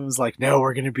 And one of them is like, no,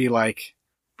 we're gonna be like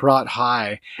brought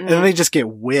high. And then they just get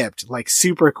whipped like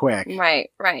super quick. Right.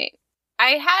 I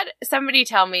had somebody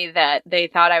tell me that they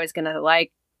thought I was gonna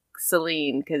like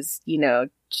Selene because,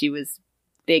 she was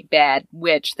big bad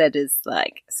witch that is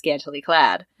like scantily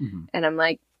clad. Mm-hmm. And I'm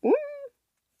like,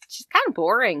 she's kind of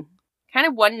boring. Kind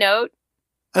of one note.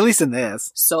 At least in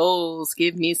this. Souls,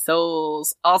 give me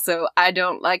souls. Also, I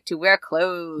don't like to wear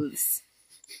clothes.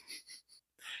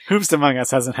 Who's among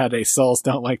us hasn't had a souls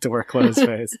don't like to wear clothes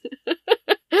phase?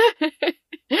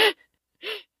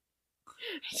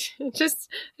 I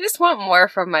just want more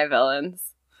from my villains.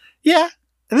 Yeah.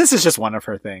 And this is just one of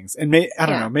her things. And I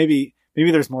don't know, maybe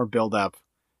there's more build up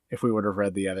if we would have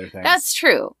read the other things. That's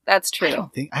true. I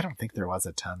don't think there was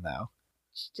a ton though.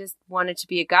 She just wanted to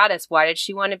be a goddess. Why did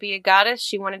she want to be a goddess?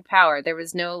 She wanted power. There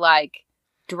was no like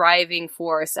driving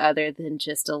force other than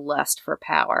just a lust for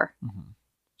power. Mm-hmm.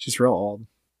 She's real old.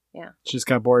 Yeah. She just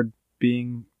got bored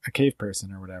being a cave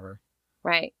person or whatever.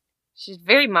 Right. She's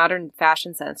very modern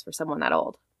fashion sense for someone that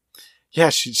old. Yeah,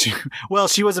 she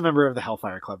was a member of the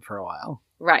Hellfire Club for a while.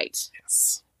 Right.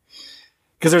 Yes.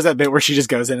 Because there's that bit where she just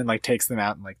goes in and like takes them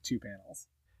out in like 2 panels.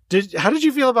 How did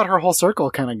you feel about her whole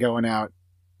circle kind of going out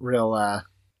real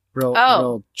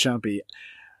chumpy?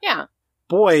 Yeah.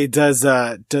 boy, does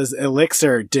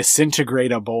Elixir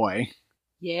disintegrate a boy.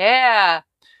 Yeah.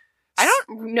 I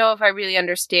don't know if I really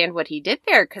understand what he did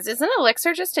there, because isn't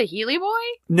Elixir just a Healy boy?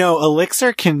 No,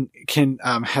 Elixir can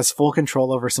has full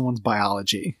control over someone's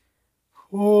biology.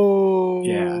 Oh.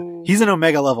 Yeah. He's an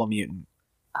Omega level mutant.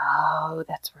 Oh,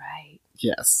 that's right.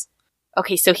 Yes.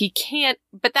 Okay, so he can't,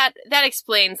 but that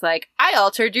explains, like, I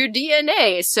altered your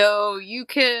DNA so you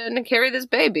can carry this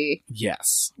baby.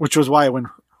 Yes. Which was why when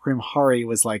Hrimhari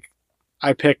was like,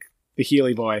 I pick the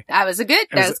Healy boy. That was good.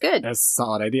 That's a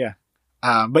solid idea.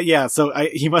 But yeah, so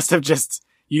he must have just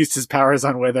used his powers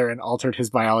on Wither and altered his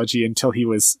biology until he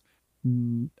was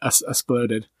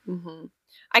exploded. Mm-hmm.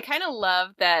 I kind of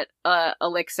love that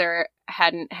Elixir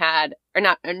hadn't had, or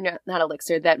not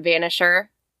Elixir, that Vanisher.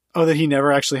 Oh, that he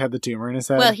never actually had the tumor in his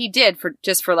head? Well, he did for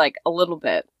like a little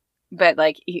bit. But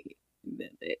like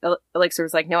Elixir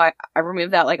was like, no, I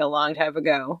removed that like a long time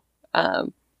ago.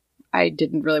 I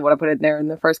didn't really want to put it there in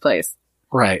the first place.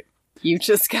 Right. You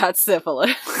just got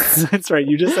syphilis. That's right.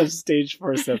 You just have stage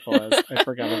 4 syphilis. I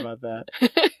forgot about that.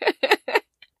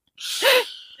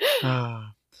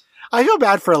 I feel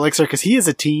bad for Elixir because he is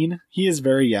a teen. He is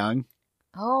very young.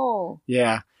 Oh.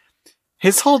 Yeah.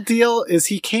 His whole deal is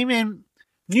he came in...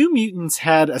 New Mutants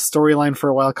had a storyline for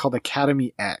a while called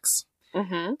Academy X.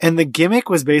 Mm-hmm. And the gimmick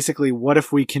was basically, what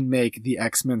if we can make the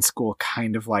X-Men school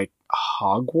kind of like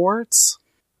Hogwarts?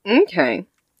 Okay.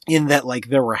 In that, like,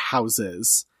 there were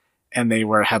houses and they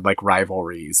had like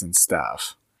rivalries and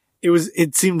stuff.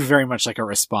 It seemed very much like a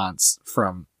response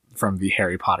from the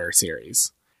Harry Potter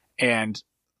series. And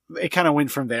it kind of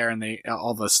went from there, and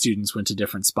all the students went to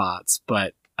different spots,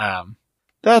 but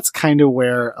that's kind of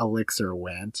where Elixir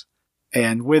went.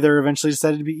 And Wither eventually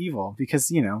decided to be evil because,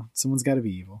 someone's got to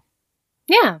be evil.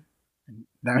 Yeah. And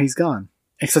now he's gone.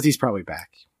 Except he's probably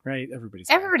back, right? Everybody's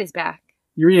back.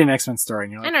 You read an X-Men story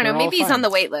and you're like, I don't know, maybe he's on the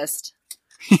wait list.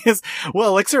 Yes. Well,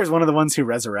 Elixir is one of the ones who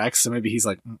resurrects, so maybe he's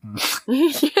like,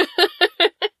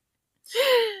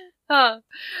 Oh.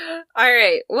 All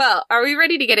right. Well, are we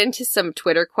ready to get into some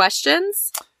Twitter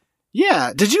questions?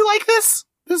 Yeah. Did you like this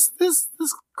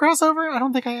crossover? I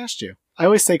don't think I asked you. I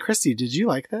always say, Christy, did you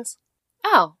like this?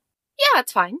 Oh. Yeah,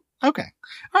 that's fine. Okay.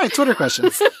 All right. Twitter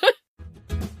questions.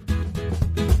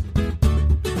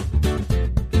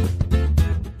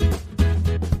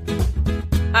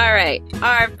 All right.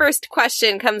 Our first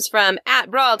question comes from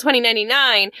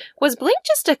 @Brawl2099. Was Blink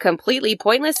just a completely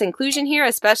pointless inclusion here,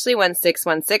 especially when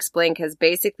 616 Blink has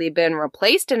basically been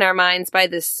replaced in our minds by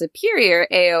the superior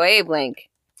AOA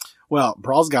Blink? Well,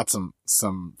 Brawl's got some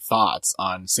thoughts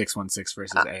on 616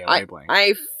 versus AOA Blink.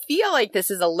 I feel like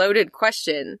this is a loaded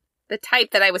question. The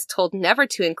type that I was told never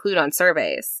to include on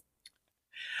surveys.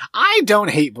 I don't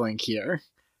hate Blink here.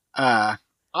 I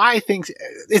think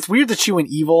it's weird that she went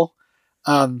evil.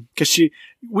 Cause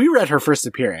we read her first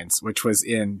appearance, which was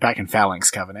back in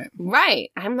Phalanx Covenant.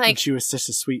 Right. I'm like, and she was just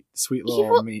a sweet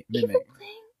little mimic. Evil Blink.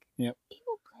 Yep.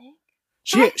 Evil Blink.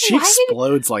 She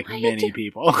explodes like many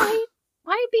people.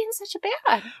 Why are you being such a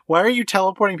bad? Why are you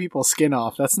teleporting people's skin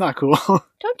off? That's not cool. Don't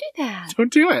do that.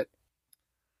 Don't do it.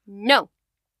 No.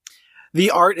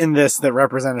 The art in this that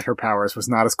represented her powers was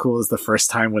not as cool as the first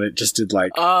time when it just did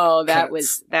like. Oh, that cuts.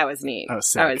 was neat. That was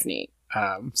sick. That was neat.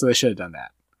 So they should have done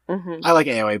that. Mm-hmm. I like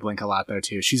AOA Blink a lot though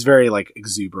too. She's very like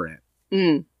exuberant.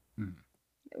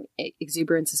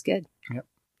 Exuberance is good. Yep.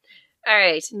 All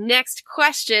right. Next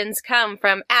questions come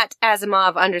from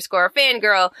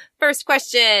 @Asimov_fangirl. First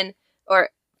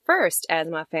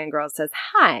Asimov fangirl says,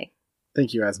 hi.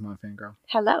 Thank you, Asimov fangirl.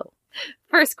 Hello.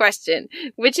 First question.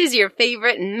 Which is your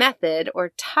favorite method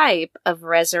or type of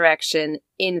resurrection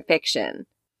in fiction?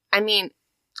 I mean,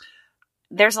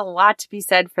 there's a lot to be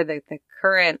said for the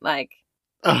current,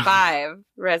 5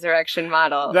 resurrection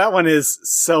model. That one is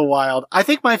so wild. I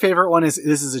think my favorite one is,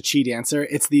 this is a cheat answer.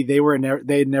 It's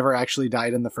they never actually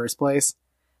died in the first place.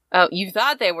 Oh, you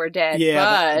thought they were dead.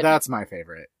 Yeah, but... that's my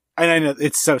favorite. And I know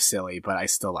it's so silly, but I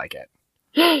still like it.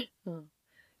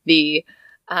 They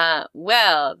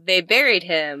buried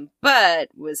him, but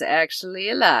was actually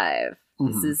alive.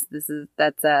 Mm-hmm.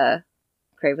 That's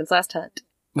Craven's Last Hunt.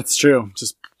 That's true.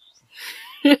 Just.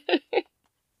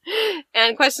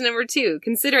 And question number 2,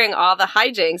 considering all the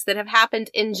hijinks that have happened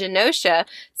in Genosha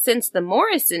since the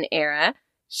Morrison era,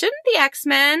 shouldn't the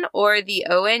X-Men or the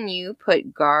ONU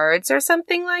put guards or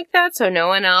something like that so no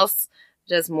one else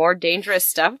does more dangerous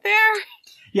stuff there?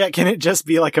 Yeah, can it just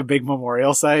be like a big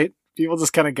memorial site? People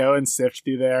just kind of go and sift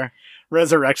through there,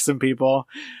 resurrect some people.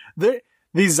 The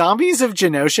zombies of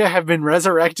Genosha have been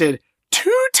resurrected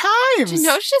 2 times!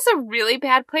 Genosha's a really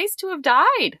bad place to have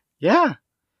died. Yeah.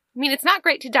 I mean, it's not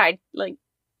great to die,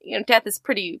 death is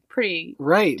pretty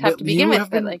Right. tough but to begin you with. have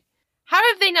But been- like, how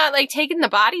have they not like taken the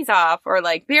bodies off or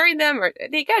like buried them? Or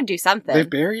they gotta do something. They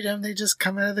buried them. They just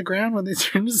come out of the ground when they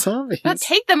turn to zombies. No,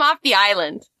 take them off the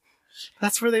island.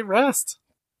 That's where they rest.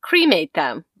 Cremate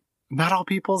them. Not all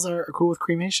peoples are cool with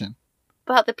cremation.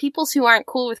 But the peoples who aren't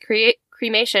cool with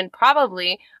cremation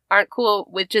probably aren't cool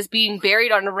with just being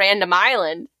buried on a random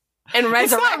island and It's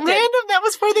resurrected. not random. That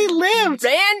was where they lived.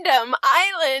 Random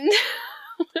island.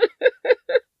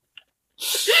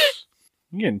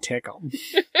 I'm getting tickled.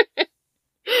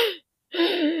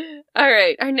 All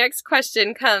right, our next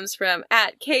question comes from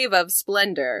at Cave of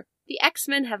Splendor. The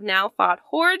X-Men have now fought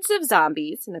hordes of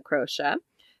zombies, Necrotia,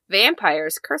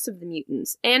 vampires, Curse of the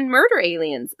Mutants, and murder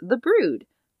aliens, the Brood.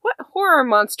 What horror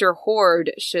monster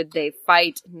horde should they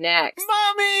fight next?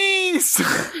 Mummies!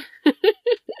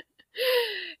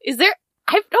 Is there...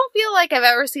 I don't feel like I've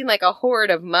ever seen like a horde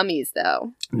of mummies,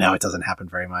 though. No, it doesn't happen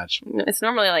very much. It's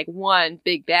normally like one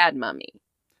big bad mummy.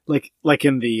 Like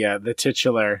in the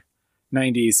titular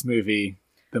 90s movie,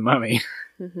 The Mummy.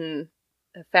 Mm-hmm.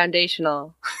 A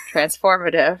foundational,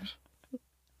 transformative,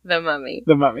 the mummy.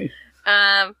 The Mummy.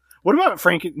 Um, What about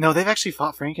No, they've actually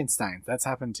fought Frankenstein. That's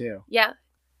happened too. yeah.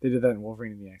 They did that in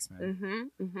Wolverine and the X-Men.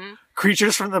 Mm-hmm. Mm-hmm.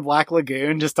 Creatures from the Black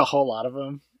Lagoon, just a whole lot of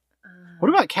them. What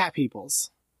about cat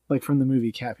peoples? Like from the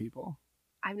movie Cat People.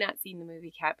 I've not seen the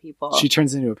movie Cat People. She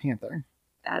turns into a panther.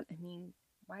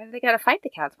 Why do they gotta fight the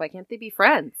cats? Why can't they be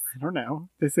friends? I don't know.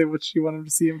 They say what she wanted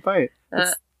to see him fight.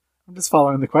 Uh, I'm just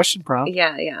following the question prompt.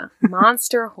 yeah.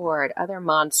 Monster horde, other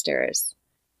monsters.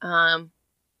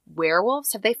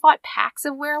 Werewolves? Have they fought packs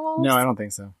of werewolves? No, I don't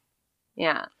think so.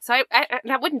 Yeah. So I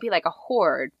that wouldn't be like a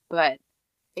horde, but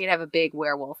they'd have a big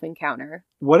werewolf encounter.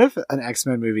 What if an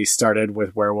X-Men movie started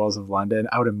with Werewolves of London?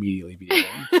 I would immediately be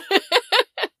in.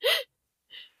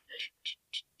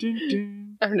 Dun,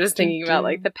 dun. I'm just thinking about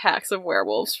like the packs of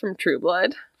werewolves from True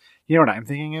Blood. You know what I'm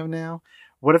thinking of now?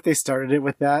 What if they started it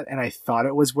with that and I thought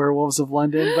it was Werewolves of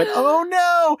London, but oh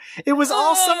no! It was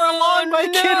All Summer Long by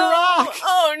Kid Rock!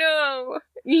 Oh no!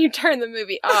 You turn the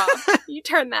movie off. You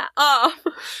turn that off.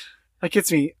 That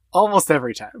gets me almost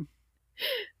every time.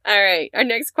 All right. Our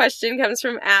next question comes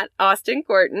from at Austin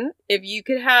Gorton. If you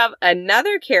could have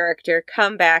another character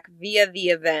come back via the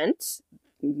event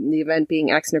being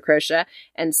Ex Necrotia,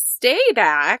 and stay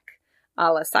back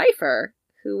a la Cypher,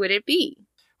 who would it be?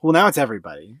 Well, now it's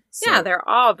everybody. So Yeah, they're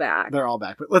all back. they're all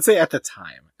back. But let's say at the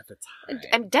time.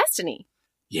 And Destiny.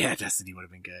 Yeah, Destiny would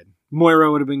have been good.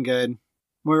 Moira would have been good.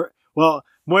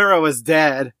 Moira was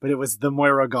dead, but it was the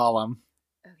Moira Golem.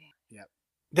 Okay. Yep.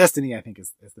 Destiny, I think,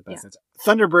 is the best answer.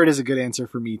 Thunderbird is a good answer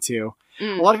for me, too.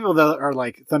 Mm. A lot of people though are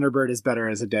like, Thunderbird is better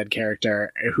as a dead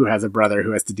character who has a brother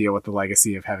who has to deal with the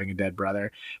legacy of having a dead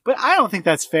brother. But I don't think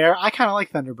that's fair. I kind of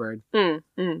like Thunderbird.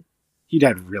 He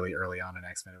died really early on in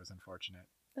X-Men. It was unfortunate.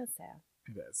 That's sad.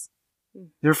 It is. Mm.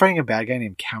 They were fighting a bad guy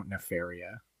named Count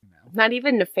Nefaria. Not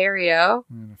even Nefario.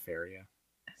 Nefaria.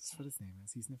 That's what his name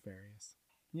is. He's nefarious.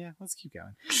 Yeah, let's keep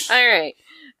going. All right.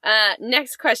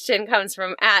 Next question comes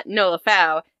from at Nola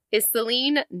Fow. Is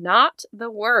Celine not the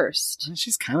worst?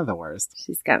 She's kind of the worst.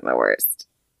 She's kind of the worst.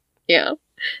 Yeah.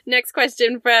 Next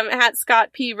question from at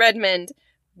Scott P. Redmond.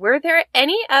 Were there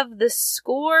any of the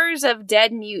scores of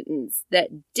dead mutants that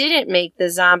didn't make the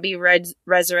zombie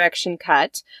resurrection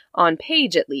cut, on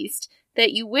page at least,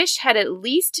 that you wish had at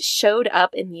least showed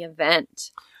up in the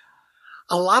event?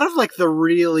 A lot of like the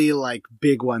really like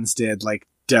big ones did, like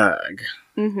Doug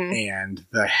Mm-hmm. and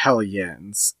the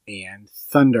Hellions and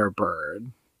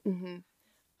Thunderbird. Mm-hmm.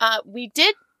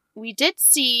 We did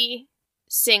see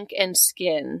Sink and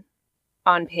Skin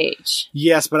on page.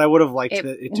 Yes, but I would have liked It-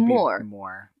 it to more. be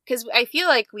more. Because I feel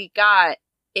like we got,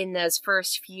 in those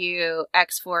first few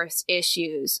X-Force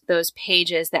issues, those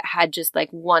pages that had just like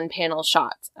one panel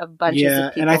shots of bunches Yeah,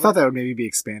 of people. and I thought that would maybe be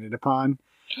expanded upon.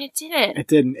 And it didn't. It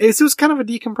didn't. It was kind of a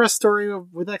decompressed story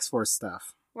with X-Force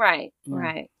stuff. Right, Yeah.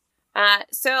 right.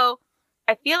 So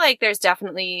I feel like there's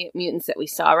definitely mutants that we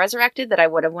saw resurrected that I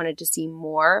would have wanted to see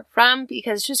more from,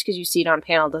 because just because you see it on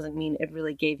panel doesn't mean it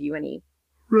really gave you any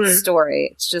story.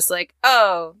 It's just like,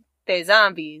 oh, they're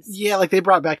zombies. Yeah, like they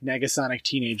brought back Negasonic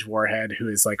Teenage Warhead, who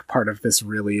is like part of this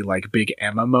really like big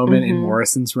Emma moment in Mhm.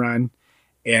 Morrison's run,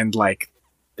 and like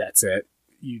that's it.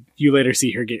 You later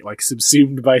see her get like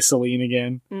subsumed by Celine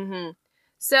again. Mm-hmm.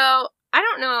 So I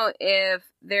don't know if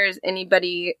there's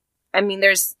anybody. I mean,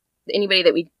 there's anybody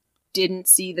that we didn't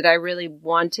see that I really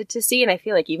wanted to see, and I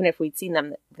feel like even if we'd seen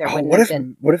them, there wouldn't what have if?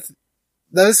 been. What if?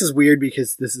 Now this is weird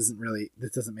because this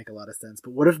doesn't make a lot of sense.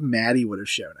 But what if Maddie would have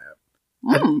shown up?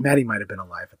 Mm. Maddie might have been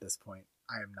alive at this point.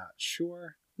 I am not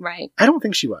sure. Right. I don't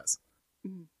think she was.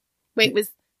 Wait,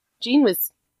 Jean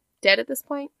was dead at this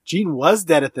point? Jean was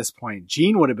dead at this point.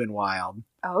 Jean would have been wild.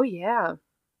 Oh, yeah.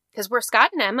 Because were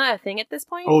Scott and Emma a thing at this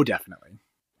point? Oh, definitely.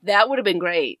 That would have been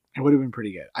great. It would have been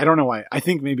pretty good. I don't know why. I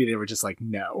think maybe they were just like,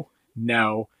 no.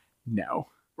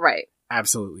 Right.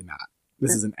 Absolutely not.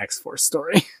 This is an X-Force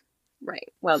story.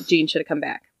 Right. Well, Jean should have come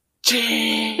back.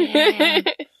 Jean!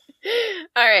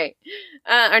 All right.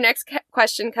 Our next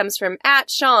question comes from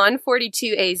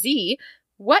 @Sean42AZ.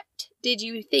 What did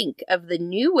you think of the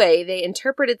new way they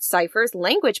interpreted Cypher's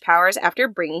language powers after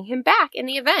bringing him back in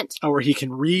the event? Oh, where he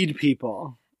can read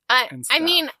people. I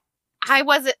mean, I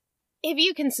wasn't... If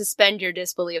you can suspend your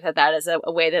disbelief that is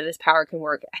a way that his power can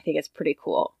work, I think it's pretty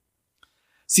cool.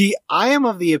 See, I am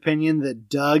of the opinion that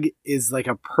Doug is like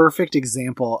a perfect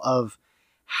example of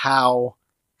how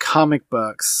comic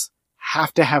books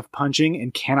have to have punching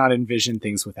and cannot envision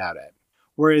things without it.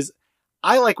 Whereas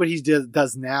I like what he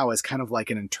does now as kind of like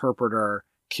an interpreter,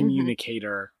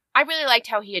 communicator. I really liked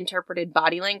how he interpreted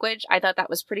body language. I thought that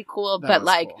was pretty cool. That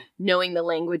was cool. Knowing the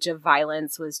language of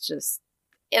violence was just,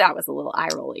 that was a little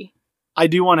eye-rolly. I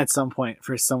do want at some point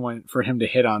for him to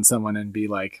hit on someone and be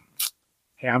like,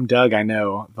 hey, I'm Doug. I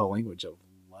know the language of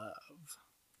love.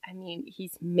 I mean,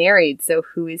 he's married, so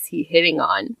who is he hitting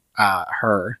on?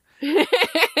 Her.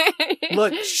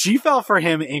 Look, she fell for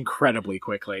him incredibly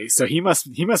quickly, so he must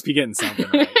be getting something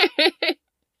right.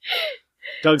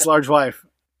 Doug's large wife.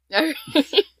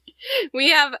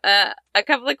 We have a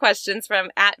couple of questions from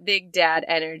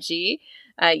 @BigDadEnergy.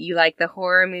 You like the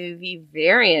horror movie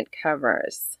variant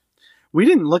covers? We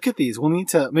didn't look at these.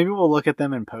 Maybe we'll look at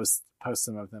them and post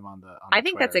some of them on the I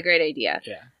think Twitter. that's a great idea.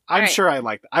 Yeah. I'm sure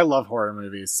I love horror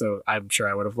movies, so I'm sure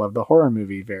I would have loved the horror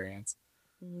movie variants.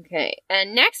 Okay.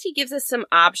 And next he gives us some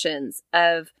options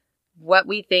of what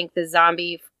we think the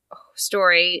zombie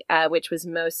story, which was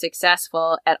most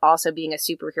successful at also being a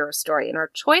superhero story. And our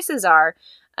choices are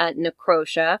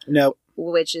Necrosha, Nope.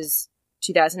 which is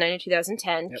 2009 to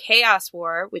 2010, Yep. Chaos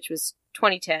War, which was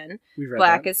 2010, We've read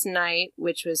Blackest Night,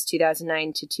 which was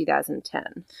 2009 to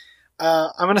 2010.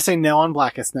 I'm going to say no on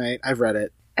Blackest Night. I've read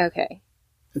it. Okay.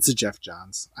 It's a Jeff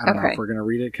Johns. I don't know if we're going to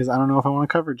read it because I don't know if I want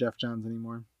to cover Jeff Johns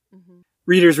anymore. Mm-hmm.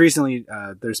 Readers, recently,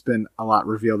 there's been a lot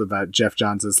revealed about Jeff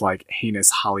Johns' like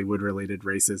heinous Hollywood-related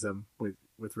racism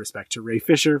with respect to Ray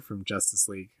Fisher from Justice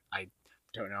League. I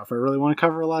don't know if I really want to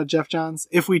cover a lot of Jeff Johns.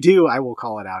 If we do, I will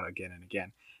call it out again and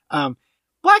again.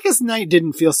 Blackest Night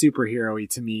didn't feel superhero-y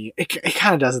to me. It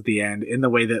kind of does at the end in the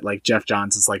way that like Jeff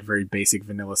Johns is like very basic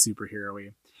vanilla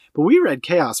superhero-y. But we read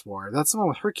Chaos War. That's the one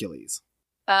with Hercules.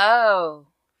 Oh.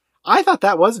 I thought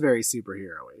that was very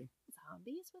superhero-y.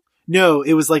 Zombies? No,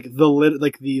 it was like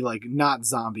not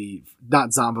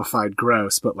zombified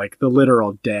gross, but like the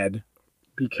literal dead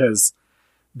because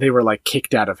they were like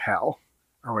kicked out of hell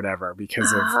or whatever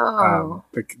because of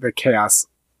the Chaos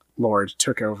Lord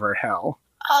took over hell.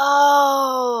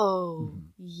 Oh,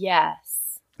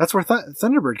 yes. That's where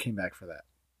Thunderbird came back for that.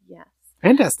 Yes.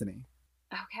 And Destiny.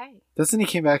 Okay. Destiny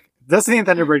and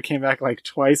Thunderbird came back like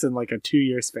twice in like a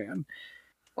 2-year span.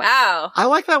 Wow. I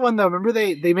like that one though. Remember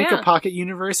they make a pocket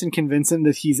universe and convince him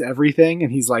that he's everything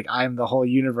and he's like, I'm the whole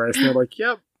universe. And they're like,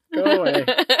 yep, go away.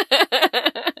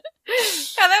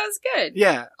 Yeah, that was good.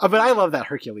 Yeah, but I love that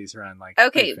Hercules run. Like,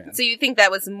 okay, so you think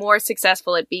that was more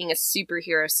successful at being a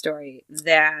superhero story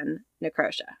than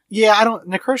Necrosha? Yeah,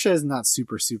 Necrosha is not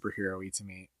superhero-y to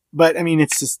me. But I mean,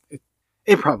 it's just,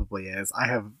 it probably is.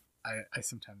 I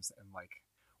sometimes am like,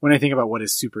 when I think about what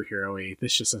is superhero-y,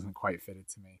 this just doesn't quite fit it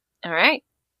to me. All right.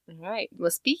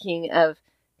 Well, speaking of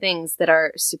things that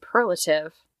are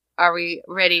superlative, are we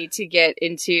ready to get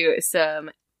into some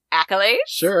accolades?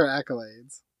 Sure,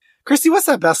 accolades. Christy, what's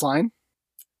that best line?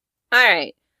 All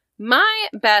right. My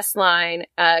best line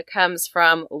comes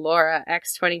from Laura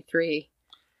X23.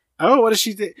 Oh, what does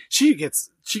she do? She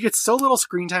gets so little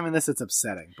screen time in this, it's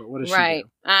upsetting. But what does she do? Right.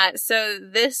 So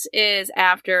this is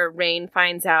after Rain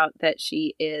finds out that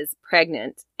she is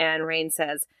pregnant. And Rain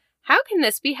says, how can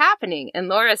this be happening? And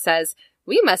Laura says,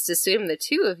 we must assume the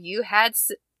two of you had...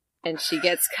 And she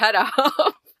gets cut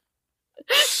off.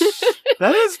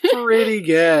 That is pretty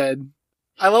good.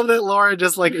 I love that Laura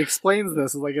just like explains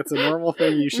this like it's a normal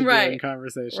thing you should do in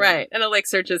conversation. Right. And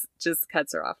Elixir just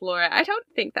cuts her off. Laura, I don't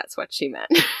think that's what she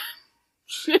meant.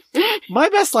 My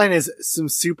best line is some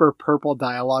super purple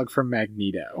dialogue from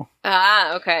Magneto.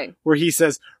 Ah, okay. Where he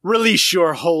says, release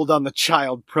your hold on the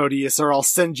child, Proteus, or I'll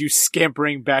send you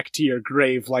scampering back to your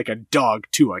grave like a dog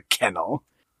to a kennel.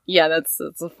 Yeah, that's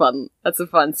a fun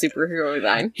superhero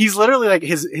line. He's literally like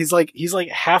he's like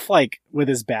half like with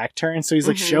his back turned, so he's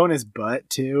like showing his butt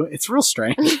too. It's real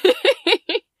strange.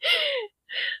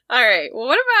 All right. Well,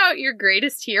 what about your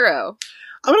greatest hero?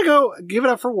 I'm gonna go give it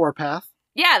up for Warpath.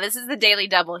 Yeah, this is the Daily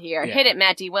Double here. Yeah. Hit it,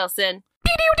 Matt D. Wilson.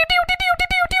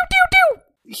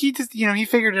 He just, he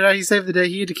figured it out. He saved the day.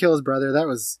 He had to kill his brother. That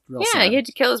was real sad. He had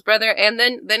to kill his brother, and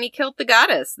then he killed the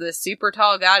goddess, the super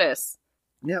tall goddess.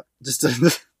 Yep. Just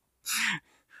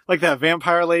like that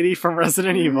vampire lady from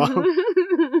Resident Evil.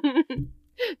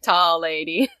 Tall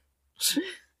lady.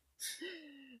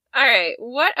 All right,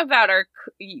 what about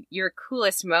your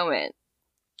coolest moment?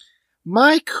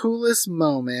 My coolest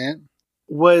moment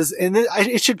was, and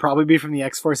it should probably be from the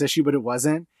X-Force issue, but it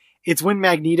wasn't. It's when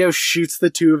Magneto shoots the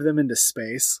two of them into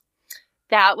space.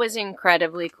 That was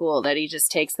incredibly cool that he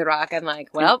just takes the rock and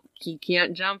he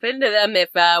can't jump into them if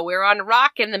we're on a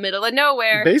rock in the middle of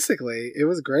nowhere. Basically, it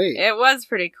was great. It was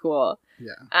pretty cool.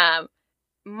 Yeah.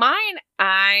 Mine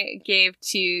I gave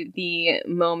to the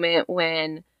moment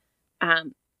when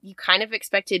you kind of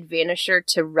expected Vanisher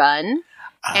to run,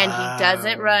 and he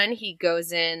doesn't run. He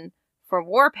goes in for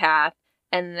Warpath,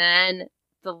 and then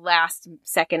the last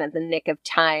second at the nick of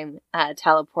time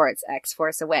teleports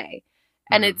X-Force away.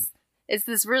 And it's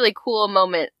this really cool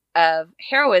moment of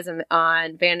heroism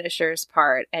on Vanisher's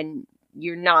part, and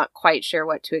you're not quite sure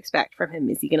what to expect from him.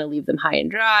 Is he going to leave them high and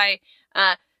dry?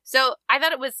 So I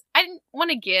thought I didn't want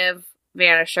to give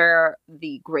Vanisher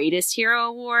the greatest hero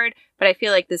award, but I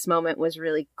feel like this moment was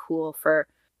really cool for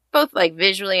both like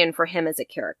visually and for him as a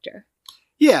character.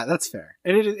 Yeah, that's fair.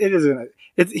 And it isn't.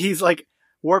 He's like,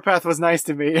 Warpath was nice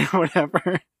to me, or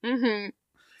whatever. Mm-hmm.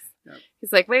 Yep.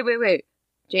 He's like, wait.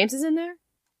 James is in there?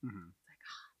 Mm-hmm. Like,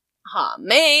 oh,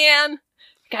 man.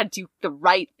 Gotta do the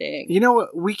right thing. You know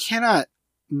what? We cannot...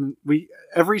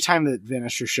 every time that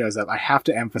Vanisher shows up, I have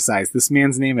to emphasize, this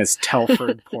man's name is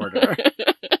Telford Porter.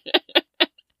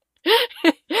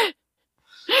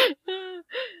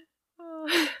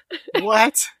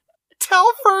 What?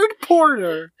 Telford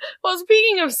Porter! Well,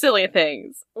 speaking of silly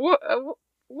things,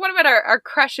 what about our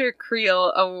Crusher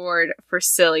Creel award for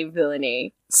silly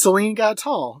villainy? Selene got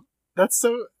tall. That's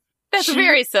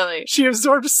very silly. She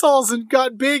absorbed souls and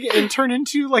got big and turned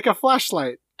into like a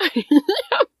flashlight.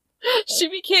 She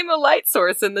became a light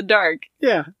source in the dark.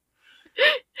 Yeah.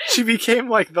 She became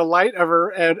like the light of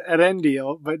her at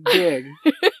Endil, but big.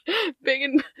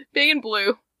 big and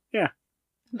blue. Yeah.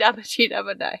 Dabba chee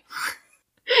dabba die.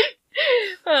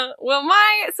 Well,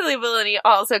 my silly villainy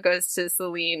also goes to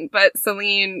Selene, but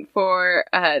Selene for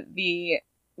the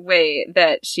way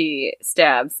that she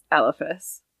stabs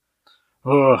Eliphas.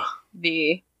 Ugh.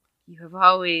 You have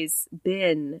always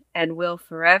been and will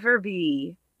forever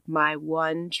be my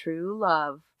one true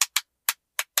love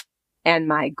and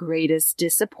my greatest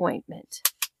disappointment.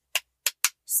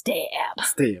 Stab.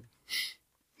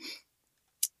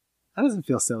 That doesn't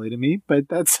feel silly to me, but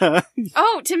that's...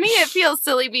 Oh, to me it feels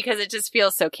silly because it just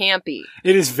feels so campy.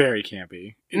 It is very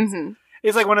campy.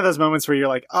 It's like one of those moments where you're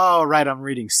like, oh, right, I'm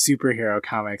reading superhero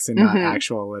comics and not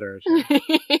actual literature.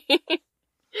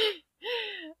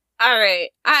 All right.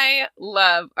 I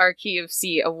love our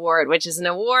QFC award, which is an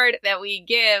award that we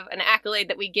give, an accolade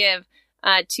that we give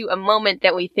to a moment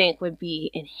that we think would be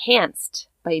enhanced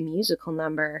by a musical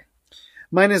number.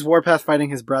 Mine is Warpath fighting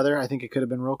his brother. I think it could have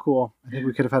been real cool. I think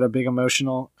we could have had a big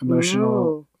emotional,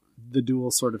 Ooh. the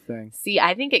duel sort of thing. See,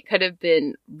 I think it could have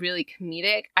been really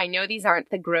comedic. I know these aren't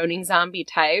the groaning zombie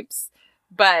types,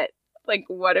 but like,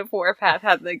 what if Warpath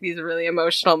had like these really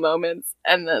emotional moments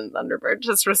and then Thunderbird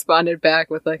just responded back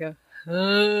with like a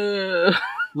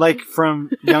like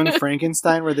from Young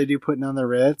Frankenstein where they do Putting on the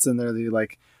Ritz and they're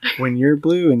like, when you're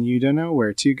blue and you don't know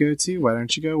where to go to, why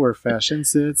don't you go where fashion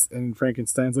sits? And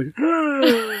Frankenstein's like,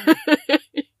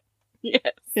 yes.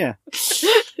 Yeah.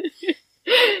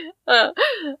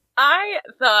 I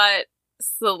thought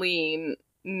Selene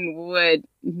would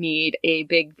need a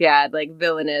big bad, like,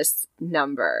 villainous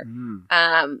number.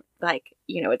 Like,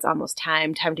 it's almost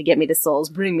time to get me the souls,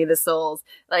 bring me the souls.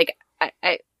 Like,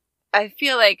 I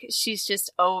feel like she's just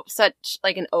such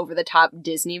like an over the top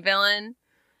Disney villain.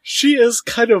 She is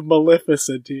kind of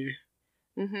Maleficent-y.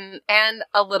 And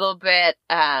a little bit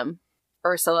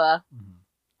Ursula.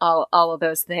 All of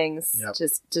those things. Yep.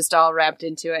 Just all wrapped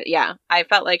into it. Yeah. I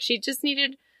felt like she just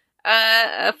needed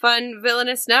a fun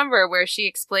villainous number where she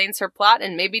explains her plot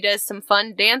and maybe does some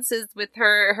fun dances with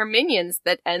her minions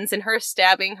that ends in her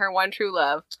stabbing her one true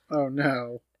love. Oh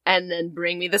no. And then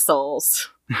bring me the souls.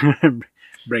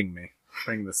 Bring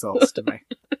the souls to me.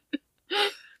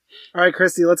 All right,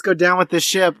 Christy, let's go down with this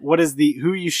ship. Who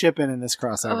are you shipping in this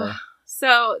crossover?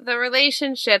 So the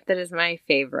relationship that is my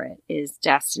favorite is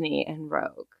Destiny and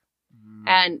Rogue.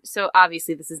 And so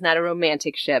obviously this is not a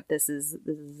romantic ship. This is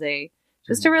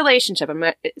just a relationship.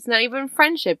 It's not even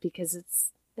friendship because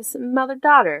it's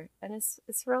mother-daughter and it's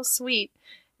real sweet.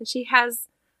 And she has,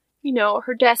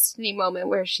 her destiny moment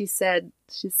where she says,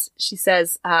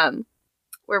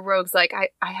 where Rogue's like,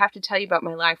 I have to tell you about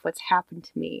my life, what's happened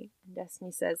to me. And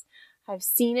Destiny says, I've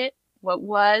seen it, what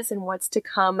was and what's to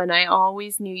come, and I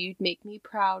always knew you'd make me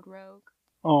proud, Rogue.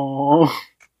 Oh.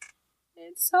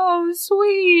 It's so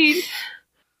sweet.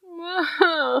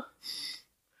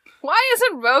 Why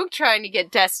isn't Rogue trying to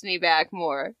get Destiny back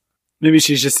more? Maybe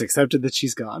she's just accepted that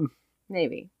she's gone.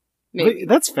 Maybe. But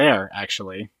that's fair,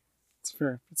 actually. It's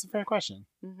fair. It's a fair question.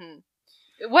 Mm-hmm.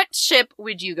 What ship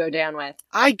would you go down with?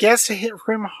 I guess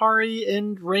Himhari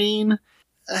and Rain.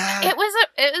 It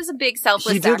was a big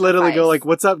selfless. He did literally go like,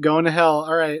 "What's up? Going to hell?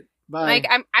 All right, bye." Like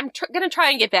I'm gonna try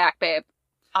and get back, babe.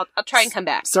 I'll try and come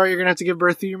back. Sorry, you're gonna have to give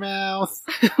birth through your mouth.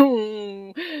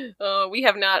 We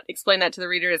have not explained that to the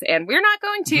readers, and we're not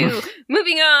going to.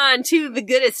 Moving on to the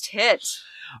goodest hit.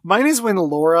 Mine is when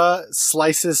Laura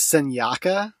slices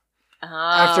Senyaka.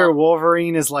 After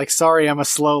Wolverine is like, sorry, I'm a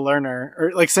slow learner.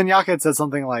 Or like Senyaka had said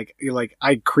something like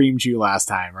I creamed you last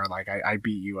time, or like I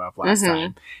beat you up last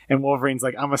time. And Wolverine's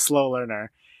like, I'm a slow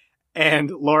learner. And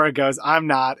Laura goes, I'm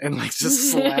not, and like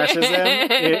just slashes him.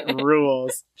 It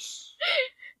rules.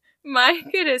 My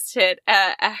goodest hit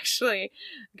actually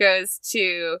goes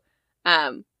to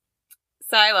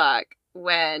Psylocke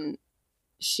when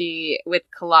with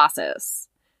Colossus.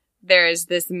 There's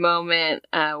this moment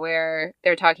where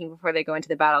they're talking before they go into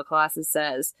the battle. Colossus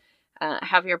says,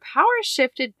 have your powers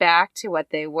shifted back to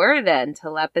what they were then,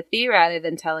 telepathy rather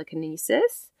than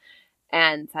telekinesis?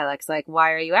 And Psylocke's like,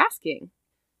 why are you asking?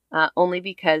 Only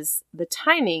because the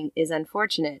timing is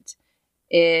unfortunate.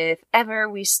 If ever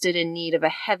we stood in need of a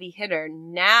heavy hitter,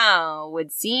 now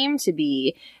would seem to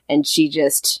be. And she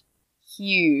just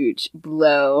huge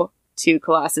blow to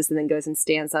Colossus and then goes and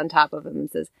stands on top of him and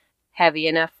says, heavy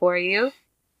enough for you?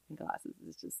 And Colossus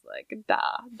is just like,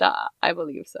 I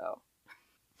believe so.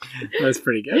 That's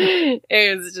pretty good.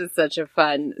 It was just such a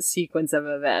fun sequence of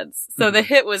events. So the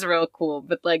hit was real cool,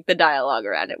 but like the dialogue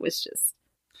around it was just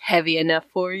heavy enough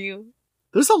for you.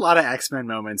 There's a lot of X-Men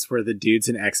moments where the dudes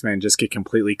in X-Men just get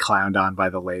completely clowned on by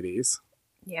the ladies.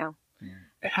 Yeah.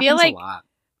 It happens a lot.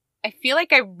 I feel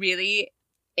like I really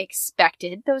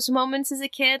expected those moments as a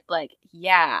kid. Like,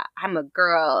 yeah, I'm a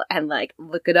girl, and like,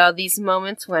 look at all these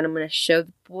moments when I'm going to show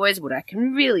the boys what I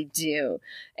can really do.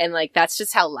 And like, that's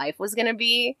just how life was going to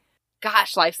be.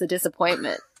 Gosh, life's a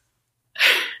disappointment.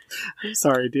 I'm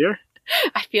sorry, dear.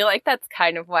 I feel like that's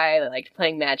kind of why I liked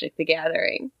playing Magic the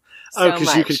Gathering.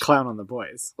 Because you could clown on the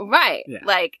boys. Right. Yeah.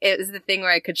 Like, it was the thing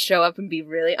where I could show up and be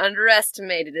really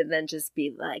underestimated and then just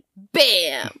be like,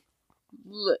 bam!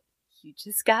 Look, you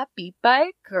just got beat by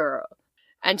a girl.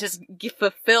 And just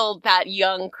fulfilled that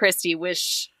young Christy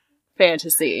wish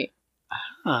fantasy.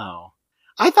 Oh.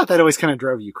 I thought that always kind of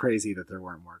drove you crazy that there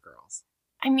weren't more girls.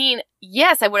 I mean,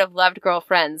 yes, I would have loved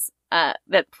girlfriends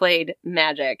that played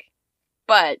Magic.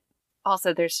 But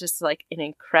also there's just like an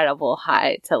incredible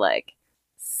high to like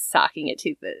socking it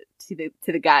to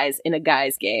the guys in a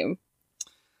guy's game.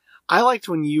 I liked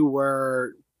when you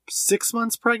were 6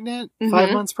 months pregnant,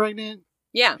 5 months pregnant.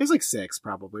 Yeah, it was like 6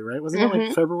 probably, right? Wasn't it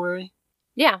like February?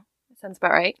 Yeah, that sounds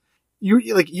about right.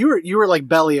 You were like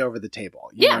belly over the table.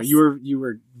 You yes. know, you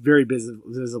were very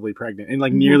visibly pregnant and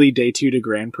like nearly day 2 to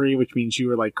Grand Prix, which means you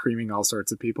were like creaming all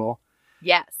sorts of people.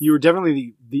 Yes, you were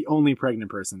definitely the only pregnant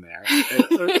person there,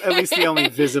 or at least the only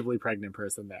visibly pregnant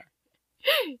person there.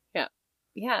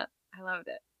 Yeah, I loved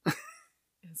it.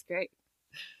 It was great.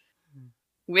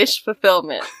 Wish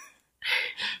fulfillment.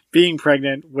 Being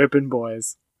pregnant, whipping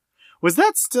boys. Was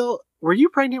that still? Were you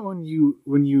pregnant when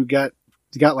you got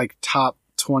like top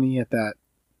 20 at that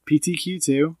PTQ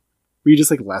too? Were you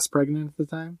just like less pregnant at the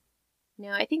time?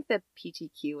 No, I think the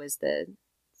PTQ was the.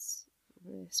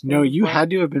 No, you had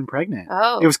to have been pregnant.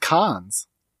 Oh, it was cons.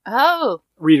 Oh,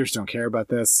 readers don't care about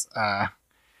this,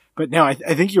 but no, I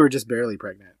think you were just barely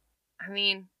pregnant. I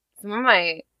mean, some of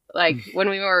my, like, when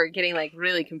we were getting, like,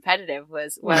 really competitive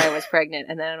was when I was pregnant,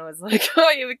 and then I was like,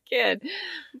 oh, you have a kid.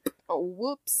 Oh,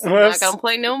 whoops. I'm not gonna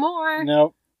play no more.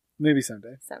 Nope. Maybe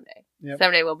someday. Yep.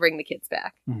 Someday we'll bring the kids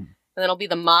back. And then it'll be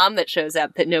the mom that shows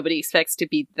up that nobody expects to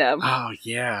beat them. Oh,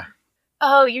 yeah.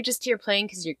 Oh, you're just here playing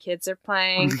because your kids are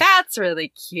playing? That's really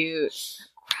cute.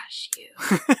 I'll crush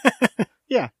you.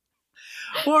 Yeah.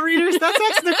 Well, readers, that's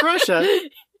X Necrusha.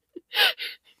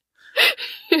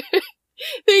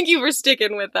 Thank you for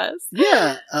sticking with us.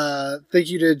 Yeah. Thank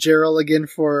you to Gerald again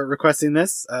for requesting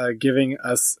this, giving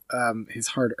us his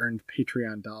hard-earned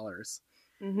Patreon dollars.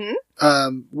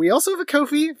 We also have a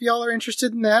Ko-fi if y'all are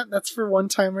interested in that. That's for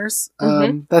one-timers.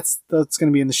 That's going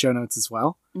to be in the show notes as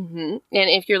well. And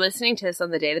if you're listening to this on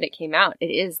the day that it came out, it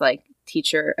is like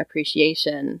Teacher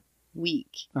Appreciation Week.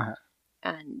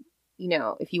 And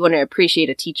if you want to appreciate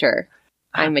a teacher,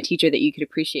 I'm a teacher that you could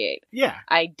appreciate. Yeah.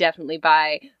 I definitely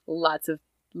buy lots of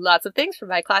things for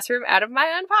my classroom out of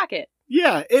my own pocket.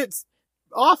 Yeah, it's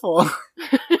awful.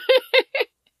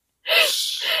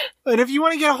 And if you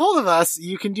want to get a hold of us,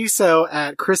 you can do so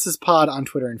at Chris's Pod on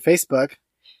Twitter and Facebook.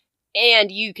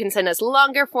 And you can send us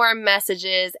longer form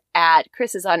messages at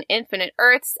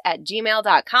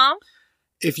chrisisoninfiniteearths@gmail.com.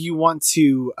 If you want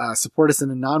to support us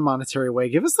in a non-monetary way,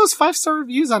 give us those 5-star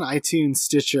reviews on iTunes,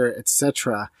 Stitcher,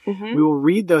 etc. Mm-hmm. We will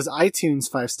read those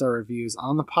iTunes 5-star reviews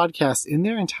on the podcast in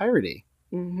their entirety.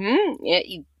 Mm-hmm. Yeah,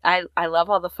 I love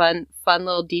all the fun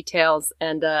little details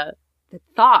and the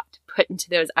thought put into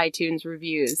those iTunes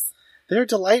reviews. They're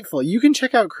delightful. You can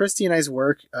check out Christy and I's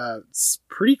work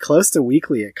pretty close to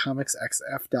weekly at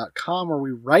comicsxf.com, where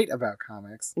we write about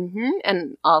comics. Mm-hmm.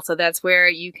 And also that's where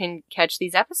you can catch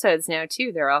these episodes now,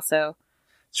 too. They're also...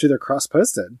 Sure, they're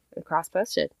cross-posted.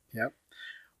 Yep.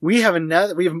 We have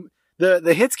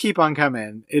the hits keep on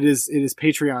coming. It is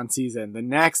Patreon season. The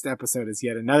next episode is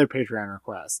yet another Patreon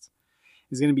request.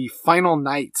 It's going to be Final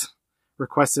Night,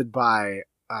 requested by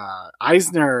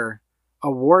Eisner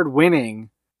award-winning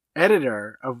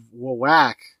editor of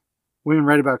WAWAC, Women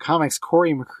Write About Comics,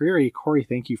 Corey McCreary. Corey,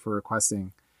 thank you for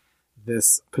requesting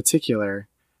this particular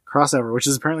crossover, which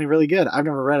is apparently really good. I've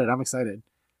never read it. I'm excited.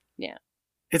 Yeah.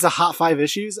 It's a hot 5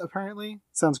 issues, apparently.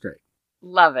 Sounds great.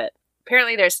 Love it.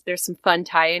 Apparently there's some fun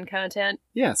tie-in content.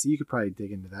 Yeah, so you could probably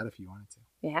dig into that if you wanted to.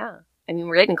 Yeah. I mean,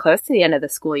 we're getting close to the end of the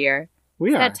school year.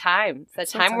 We are. It's that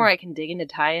time where I can dig into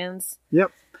tie-ins.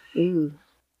 Yep. Ooh.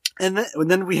 And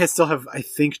then we still have, I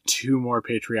think, 2 more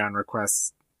Patreon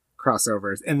requests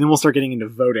crossovers, and then we'll start getting into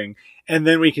voting, and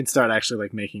then we can start actually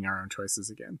making our own choices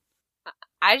again.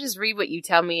 I just read what you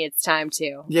tell me it's time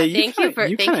to. Yeah, thank you for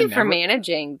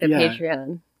managing the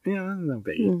Patreon. Yeah, no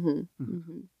biggie. Mm-hmm.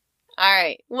 Mm-hmm. All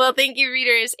right. Well, thank you,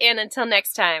 readers, and until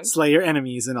next time. Slay your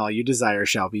enemies, and all you desire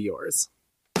shall be yours.